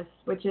for this,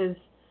 which is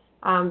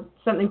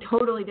something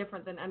totally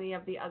different than any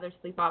of the other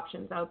sleep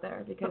options out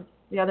there, because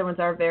the other ones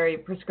are very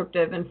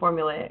prescriptive and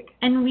formulaic.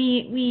 And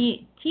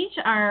we teach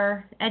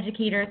our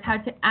educators how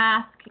to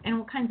ask and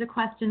what kinds of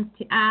questions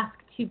to ask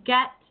to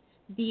get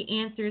the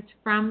answers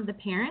from the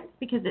parents,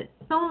 because it's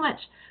so much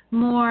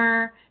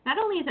more, not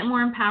only is it more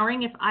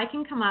empowering if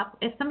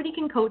somebody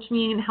can coach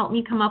me and help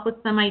me come up with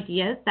some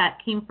ideas that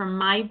came from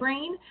my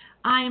brain,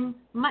 I'm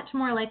much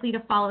more likely to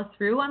follow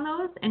through on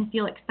those and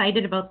feel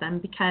excited about them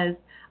because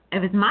it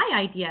was my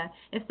idea.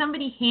 If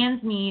somebody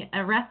hands me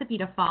a recipe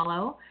to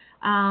follow,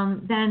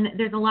 then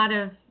there's a lot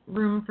of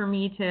room for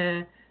me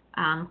to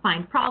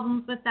find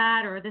problems with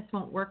that, or this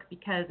won't work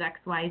because X,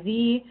 Y,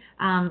 Z.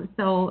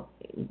 So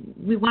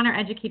we want our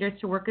educators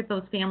to work with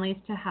those families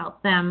to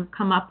help them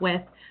come up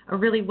with a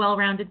really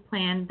well-rounded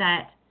plan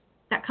that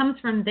comes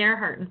from their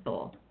heart and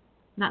soul,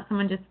 not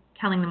someone just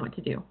telling them what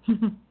to do.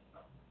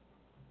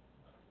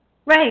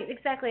 Right,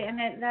 exactly, and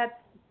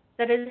that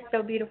is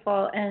so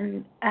beautiful.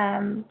 And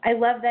I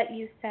love that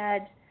you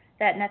said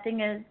that nothing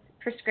is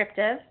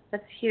prescriptive.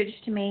 That's huge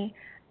to me,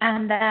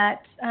 and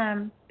that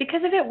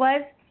because if it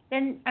was,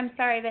 then I'm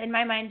sorry, but in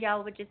my mind,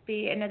 y'all would just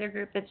be another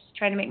group that's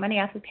trying to make money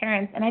off of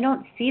parents, and I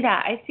don't see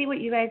that. I see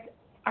what you guys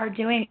are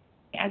doing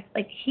as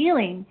like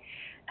healing,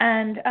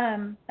 and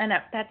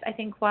that's I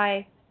think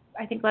why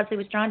I think Leslie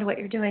was drawn to what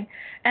you're doing.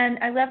 And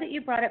I love that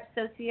you brought up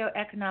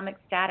socioeconomic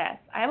status.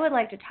 I would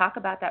like to talk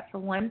about that for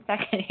 1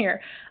 second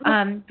here.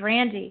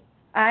 Brandi,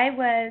 I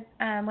was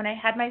when I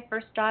had my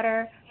first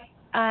daughter,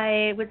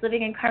 I was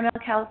living in Carmel,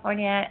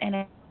 California, and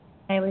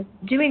I was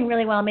doing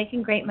really well,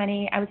 making great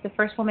money. I was the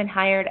first woman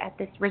hired at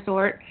this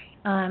resort,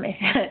 if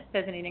it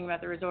says anything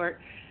about the resort,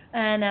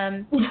 and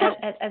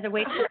as a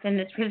waitress in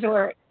this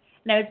resort.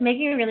 And I was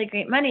making really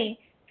great money.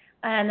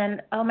 And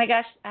then, oh my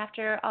gosh,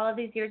 after all of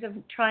these years of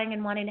trying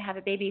and wanting to have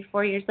a baby,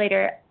 4 years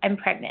later, I'm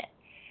pregnant.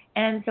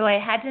 And so I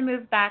had to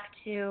move back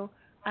to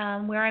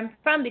where I'm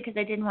from because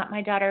I didn't want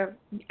my daughter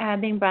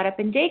being brought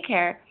up in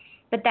daycare.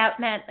 But that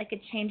meant like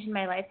a change in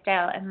my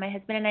lifestyle. And my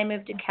husband and I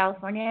moved to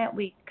California.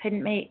 We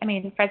couldn't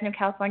Fresno,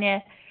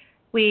 California.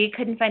 We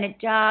couldn't find a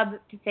job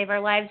to save our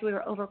lives. We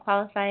were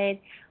overqualified.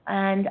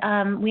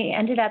 And we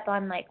ended up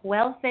on like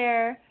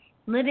welfare,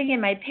 living in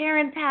my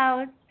parents'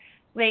 house.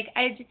 Like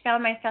I just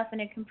found myself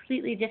in a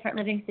completely different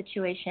living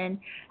situation.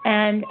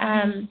 And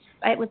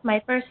it was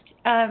my first,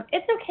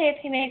 it's okay if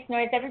he makes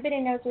noise. Everybody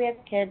knows we have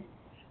kids.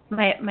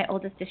 My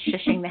oldest is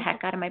shushing the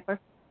heck out of my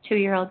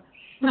 2-year-old.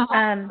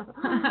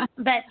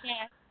 But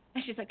yeah,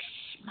 she's like,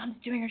 shh, Mom's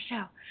doing her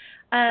show.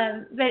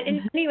 But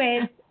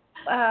anyways,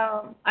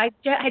 I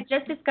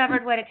just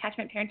discovered what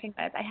attachment parenting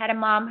was. I had a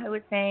mom who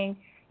was saying,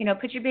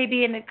 put your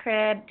baby in the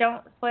crib,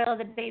 don't spoil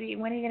the baby.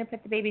 When are you going to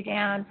put the baby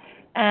down?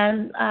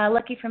 And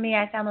lucky for me,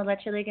 I found the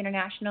Leche League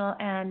International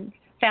and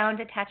found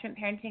attachment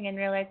parenting and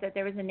realized that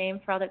there was a name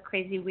for all the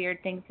crazy,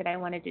 weird things that I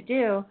wanted to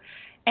do.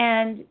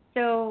 And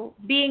so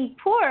being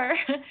poor,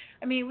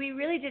 we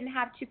really didn't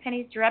have 2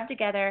 pennies to rub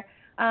together.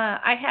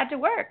 I had to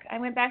work. I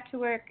went back to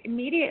work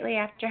immediately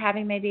after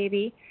having my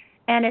baby.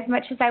 And as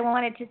much as I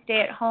wanted to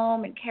stay at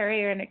home and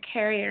carry her in a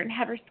carrier and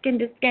have her skin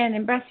to skin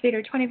and breastfeed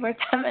her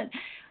 24/7,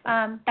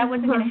 that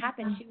wasn't going to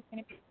happen. She was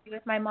going to be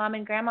with my mom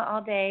and grandma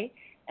all day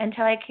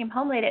until I came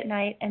home late at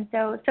night. And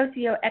so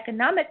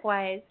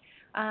socioeconomic-wise,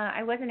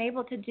 I wasn't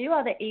able to do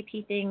all the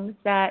AP things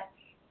that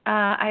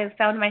I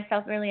found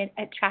myself really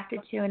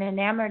attracted to and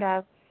enamored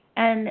of.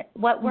 And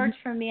what worked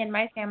for me and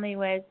my family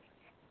was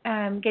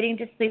getting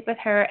to sleep with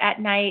her at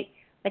night.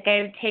 Like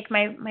I would take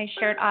my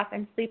shirt off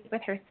and sleep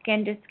with her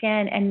skin to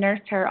skin and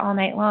nurse her all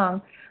night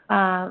long.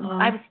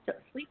 I was still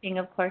sleeping,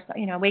 of course,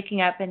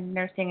 waking up and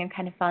nursing and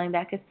kind of falling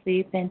back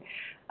asleep. And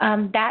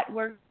that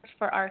worked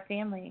for our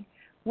family.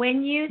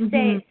 When you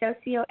say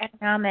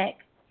socioeconomic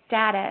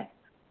status,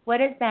 what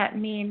does that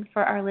mean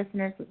for our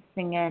listeners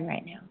listening in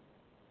right now?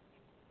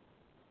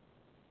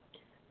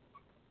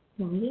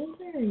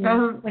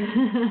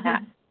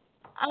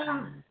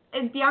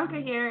 It's Bianca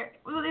here.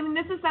 Well, I mean,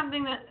 this is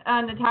something that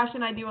Natasha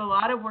and I do a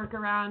lot of work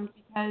around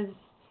because,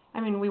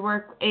 I mean, we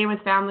work with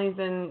families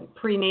in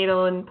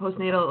prenatal and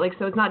postnatal,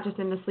 so it's not just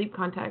in the sleep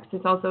context.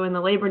 It's also in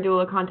the labor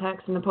doula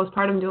context and the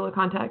postpartum doula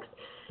context.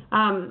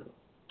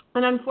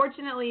 And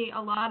unfortunately,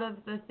 a lot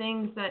of the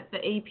things that the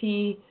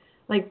AP,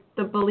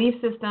 the belief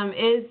system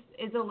is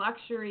a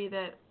luxury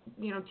that,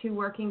 two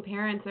working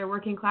parents or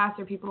working class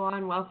or people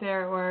on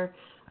welfare or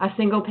a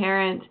single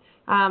parent,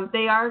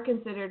 they are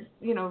considered,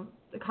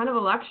 kind of a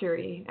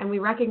luxury, and we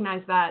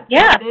recognize that.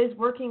 Yeah. It is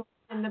working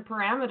in the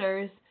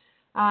parameters.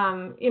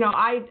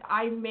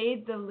 I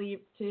made the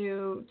leap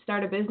to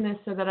start a business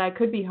so that I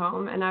could be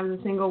home, and I was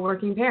a single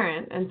working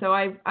parent. And so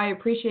I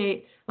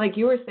appreciate, like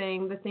you were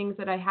saying, the things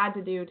that I had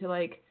to do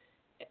to,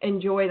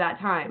 enjoy that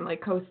time, like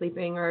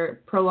co-sleeping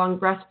or prolonged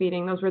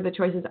breastfeeding. Those were the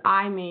choices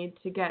I made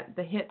to get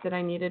the hit that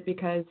I needed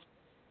because,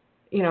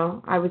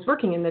 I was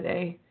working in the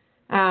day.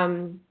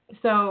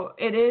 So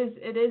it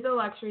is a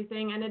luxury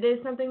thing, and it is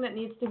something that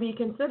needs to be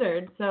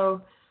considered.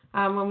 So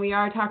when we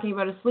are talking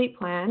about a sleep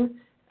plan,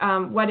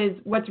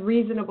 what's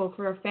reasonable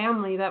for a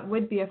family, that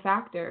would be a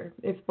factor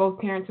if both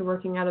parents are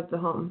working out of the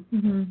home,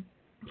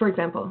 for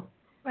example.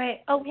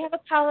 Right. Oh, we have a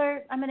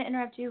caller. I'm going to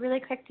interrupt you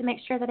really quick to make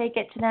sure that I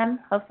get to them.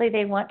 Hopefully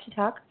they want to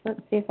talk. So let's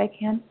see if I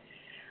can.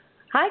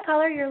 Hi,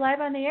 caller. You're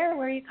live on the air.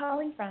 Where are you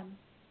calling from?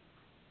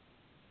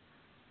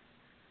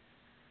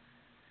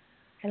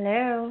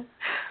 Hello.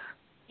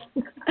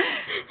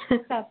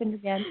 It's happened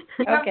again.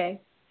 Okay.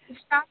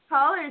 Shock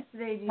callers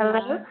today, Gina.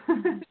 Hello?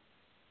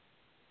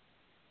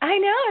 I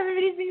know.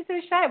 Everybody's being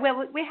so shy.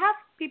 Well, we have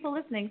people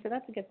listening, so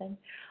that's a good thing.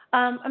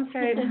 I'm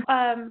sorry.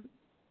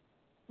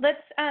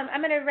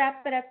 I'm going to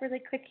wrap it up really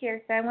quick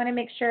here. So I want to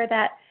make sure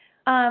that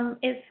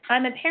if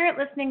I'm a parent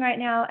listening right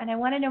now and I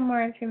want to know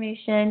more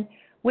information,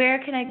 where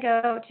can I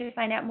go to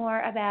find out more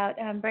about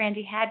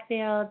Brandi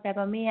Hadfield,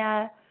 Bebo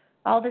Mia,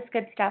 all this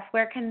good stuff?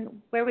 Where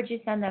would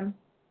you send them?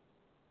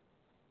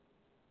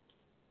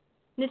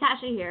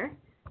 Natasha here.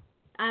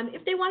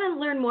 If they want to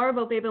learn more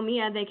about Bebo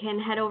Mia, they can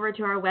head over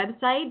to our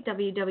website,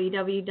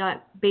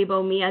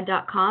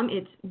 www.bebomia.com.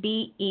 It's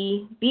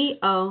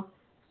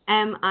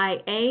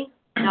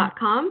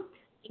BEBOMIA.com.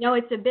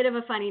 It's a bit of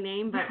a funny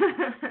name, but,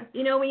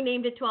 we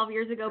named it 12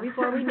 years ago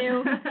before we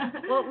knew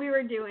what we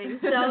were doing.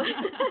 So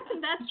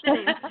that's the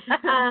name.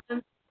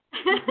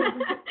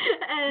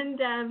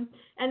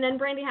 And then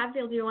Brandi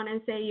Hadfield, do you want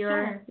to say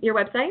your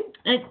website?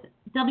 It's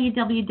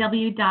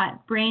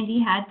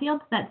www.brandihadfield.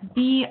 That's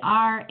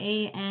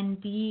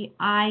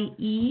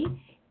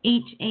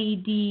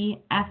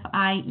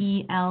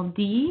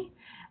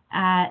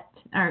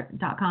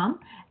BRANDIHADFIELD .com.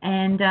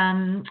 And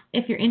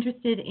if you're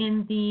interested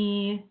in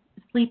the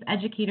sleep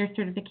educator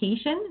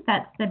certification,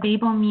 that's the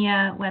Bebo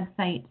Mia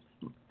website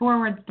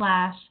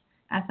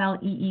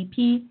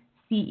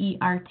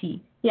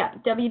 /SLEEPCERT. Yeah,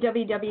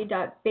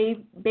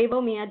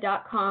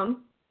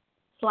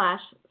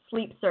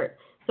 www.bebomia.com/sleepcert.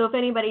 So if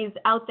anybody's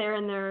out there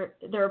and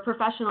they're a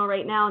professional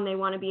right now and they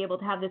want to be able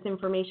to have this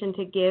information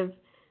to give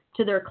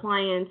to their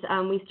clients,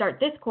 we start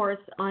this course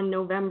on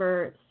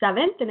November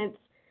 7th, and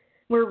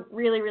we're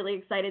really, really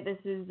excited. This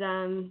is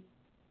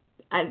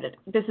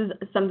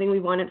something we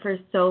wanted for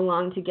so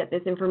long to get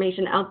this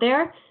information out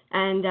there,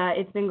 and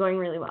it's been going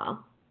really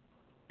well.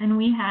 And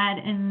we had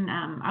in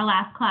our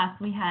last class,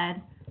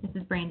 this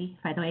is Brandi,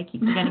 by the way, I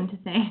keep forgetting to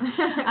say.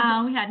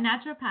 We had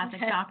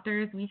naturopathic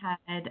doctors, we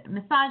had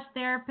massage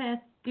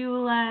therapists,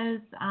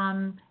 doulas,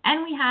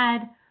 and we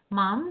had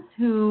moms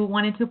who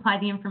wanted to apply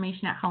the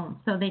information at home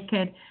so they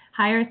could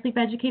hire a sleep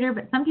educator,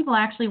 but some people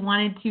actually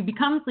wanted to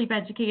become sleep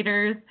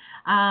educators,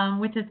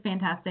 which is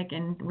fantastic,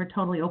 and we're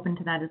totally open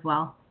to that as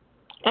well.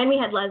 And we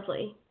had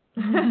Leslie.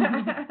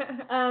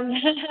 And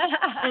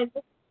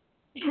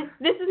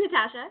this is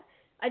Natasha.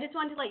 I just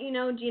wanted to let you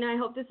know, Gina, I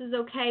hope this is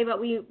okay, but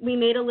we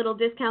made a little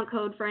discount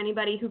code for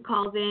anybody who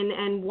calls in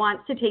and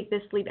wants to take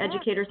this sleep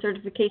educator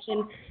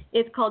certification.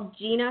 It's called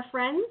Gina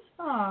Friends.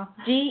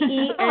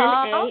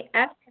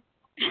 GENAFRIENDS,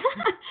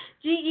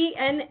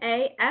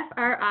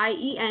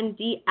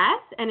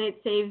 and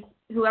it saves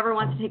whoever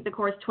wants to take the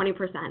course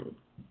 20%.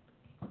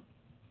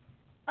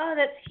 Oh,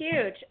 that's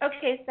huge.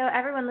 Okay, so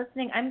everyone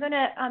listening, I'm going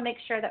to make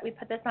sure that we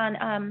put this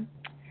on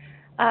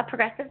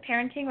Progressive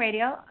Parenting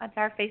Radio. It's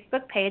our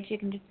Facebook page. You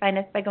can just find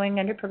us by going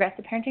under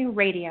Progressive Parenting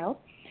Radio.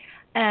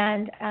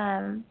 And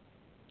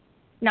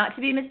not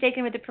to be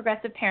mistaken with the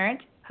Progressive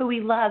Parent, who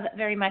we love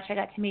very much. I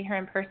got to meet her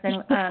in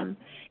person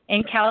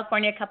in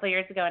California a couple of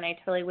years ago, and I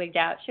totally wigged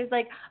out. She was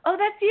like, "Oh,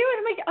 that's you," and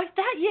I'm like, "Oh, is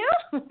that you?"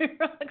 We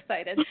were all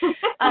excited.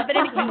 But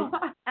anyway,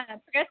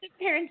 Progressive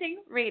Parenting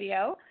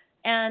Radio,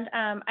 and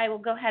I will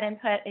go ahead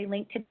and put a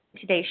link to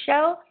today's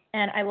show,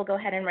 and I will go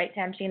ahead and write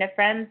down Gina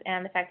Friends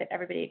and the fact that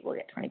everybody will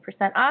get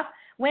 20% off.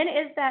 When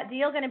is that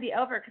deal going to be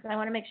over? Because I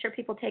want to make sure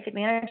people take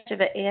advantage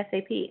of it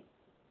ASAP.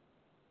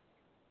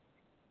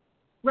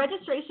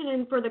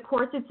 Registration for the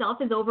course itself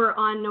is over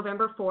on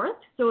November 4th,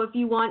 so if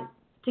you want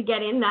to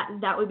get in,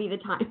 that would be the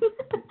time.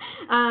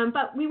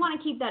 But we want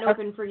to keep that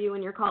open for you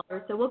and your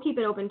callers, so we'll keep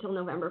it open until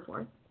November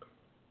 4th.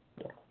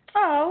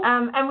 Oh,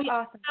 and we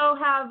awesome. also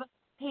have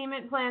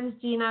payment plans,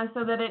 Gina,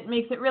 so that it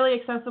makes it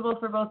really accessible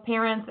for both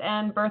parents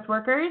and birth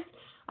workers,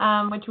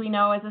 which we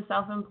know as a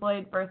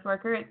self-employed birth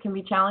worker, it can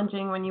be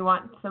challenging when you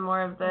want some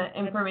more of the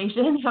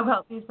information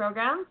about these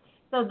programs.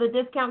 So the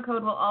discount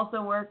code will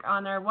also work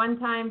on our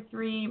one-time,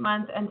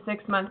 3-month, and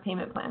 6-month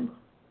payment plans.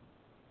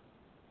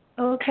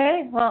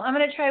 Okay. Well, I'm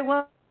going to try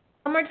one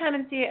more time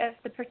and see if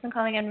the person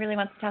calling in really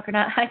wants to talk or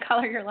not. Hi,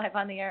 caller, you're live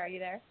on the air. Are you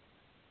there?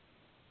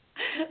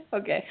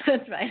 Okay,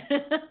 that's fine.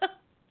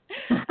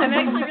 I'm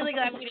actually really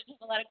glad we didn't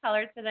have a lot of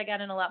callers because I got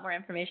in a lot more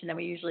information than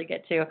we usually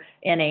get to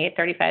in a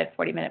 35,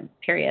 40-minute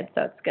period,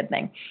 so it's a good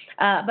thing.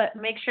 But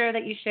make sure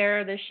that you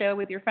share this show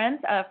with your friends.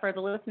 For the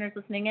listeners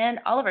listening in,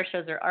 all of our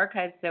shows are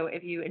archived, so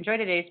if you enjoy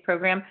today's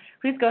program,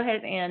 please go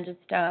ahead and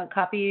just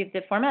copy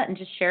the format and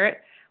just share it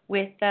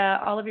with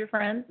all of your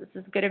friends. This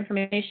is good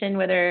information,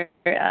 whether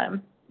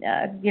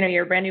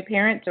you're a brand new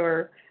parent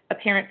or a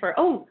parent for,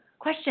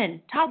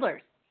 question,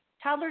 toddlers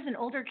and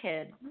older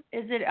kids.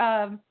 Is it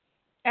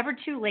ever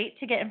too late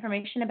to get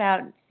information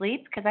about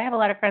sleep? Because I have a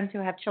lot of friends who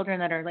have children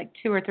that are like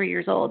 2 or 3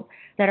 years old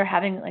that are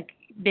having like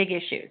big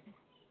issues.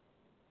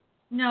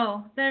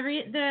 No,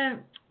 the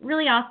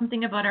really awesome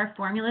thing about our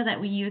formula that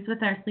we use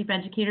with our sleep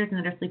educators and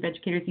that our sleep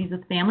educators use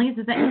with families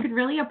is that you could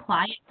really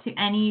apply it to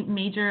any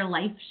major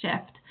life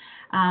shift.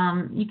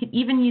 You could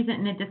even use it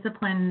in a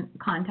discipline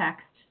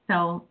context.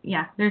 So,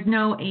 yeah, there's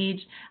no age.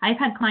 I've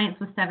had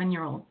clients with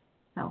 7-year-olds.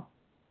 So,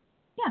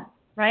 yeah.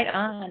 Right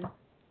on.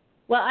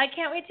 Well, I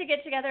can't wait to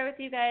get together with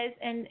you guys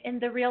in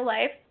the real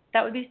life.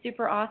 That would be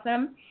super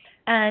awesome.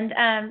 And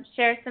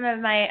share some of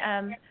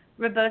my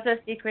Rebozo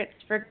secrets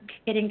for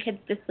getting kids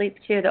to sleep,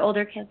 too, the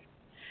older kids.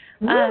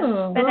 But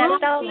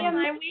that's all the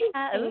time we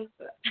have.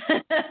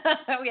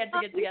 We had to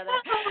get together.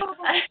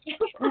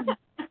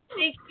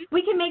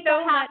 We can make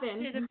that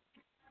happen.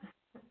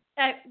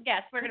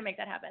 Yes, we're going to make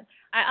that happen.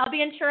 I'll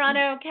be in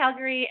Toronto,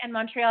 Calgary, and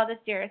Montreal this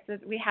year, so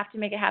we have to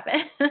make it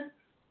happen.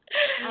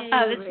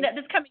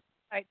 This coming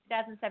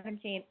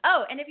 2017.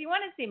 Oh, and if you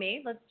want to see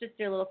me, let's just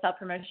do a little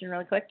self-promotion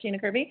really quick, Gina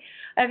Kirby.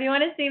 If you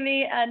want to see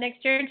me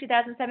next year in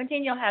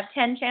 2017, you'll have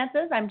 10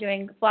 chances. I'm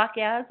doing flock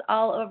yas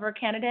all over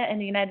Canada and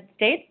the United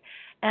States,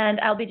 and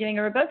I'll be doing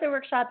a Rebozo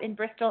workshop in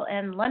Bristol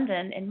and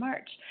London in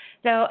March.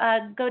 So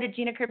go to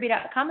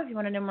ginakirby.com if you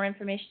want to know more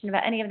information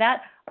about any of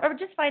that, or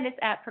just find us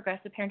at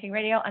Progressive Parenting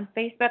Radio on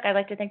Facebook. I'd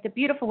like to thank the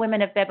beautiful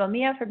women of Bebo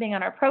Mia for being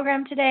on our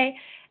program today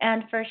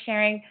and for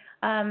sharing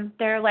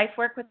their life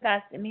work with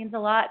us. It means a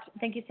lot.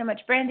 Thank you so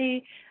much,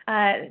 Brandi.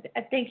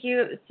 Thank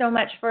you so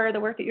much for the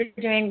work that you're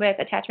doing with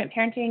attachment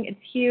parenting. It's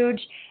huge.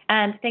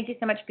 And thank you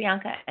so much,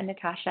 Bianca and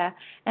Natasha.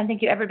 And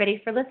thank you,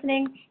 everybody, for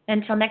listening.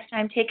 Until next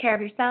time, take care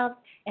of yourselves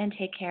and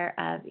take care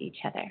of each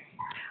other.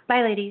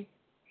 Bye, ladies.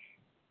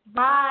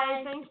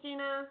 Bye. Thanks,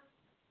 Gina.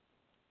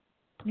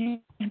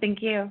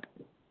 Thank you.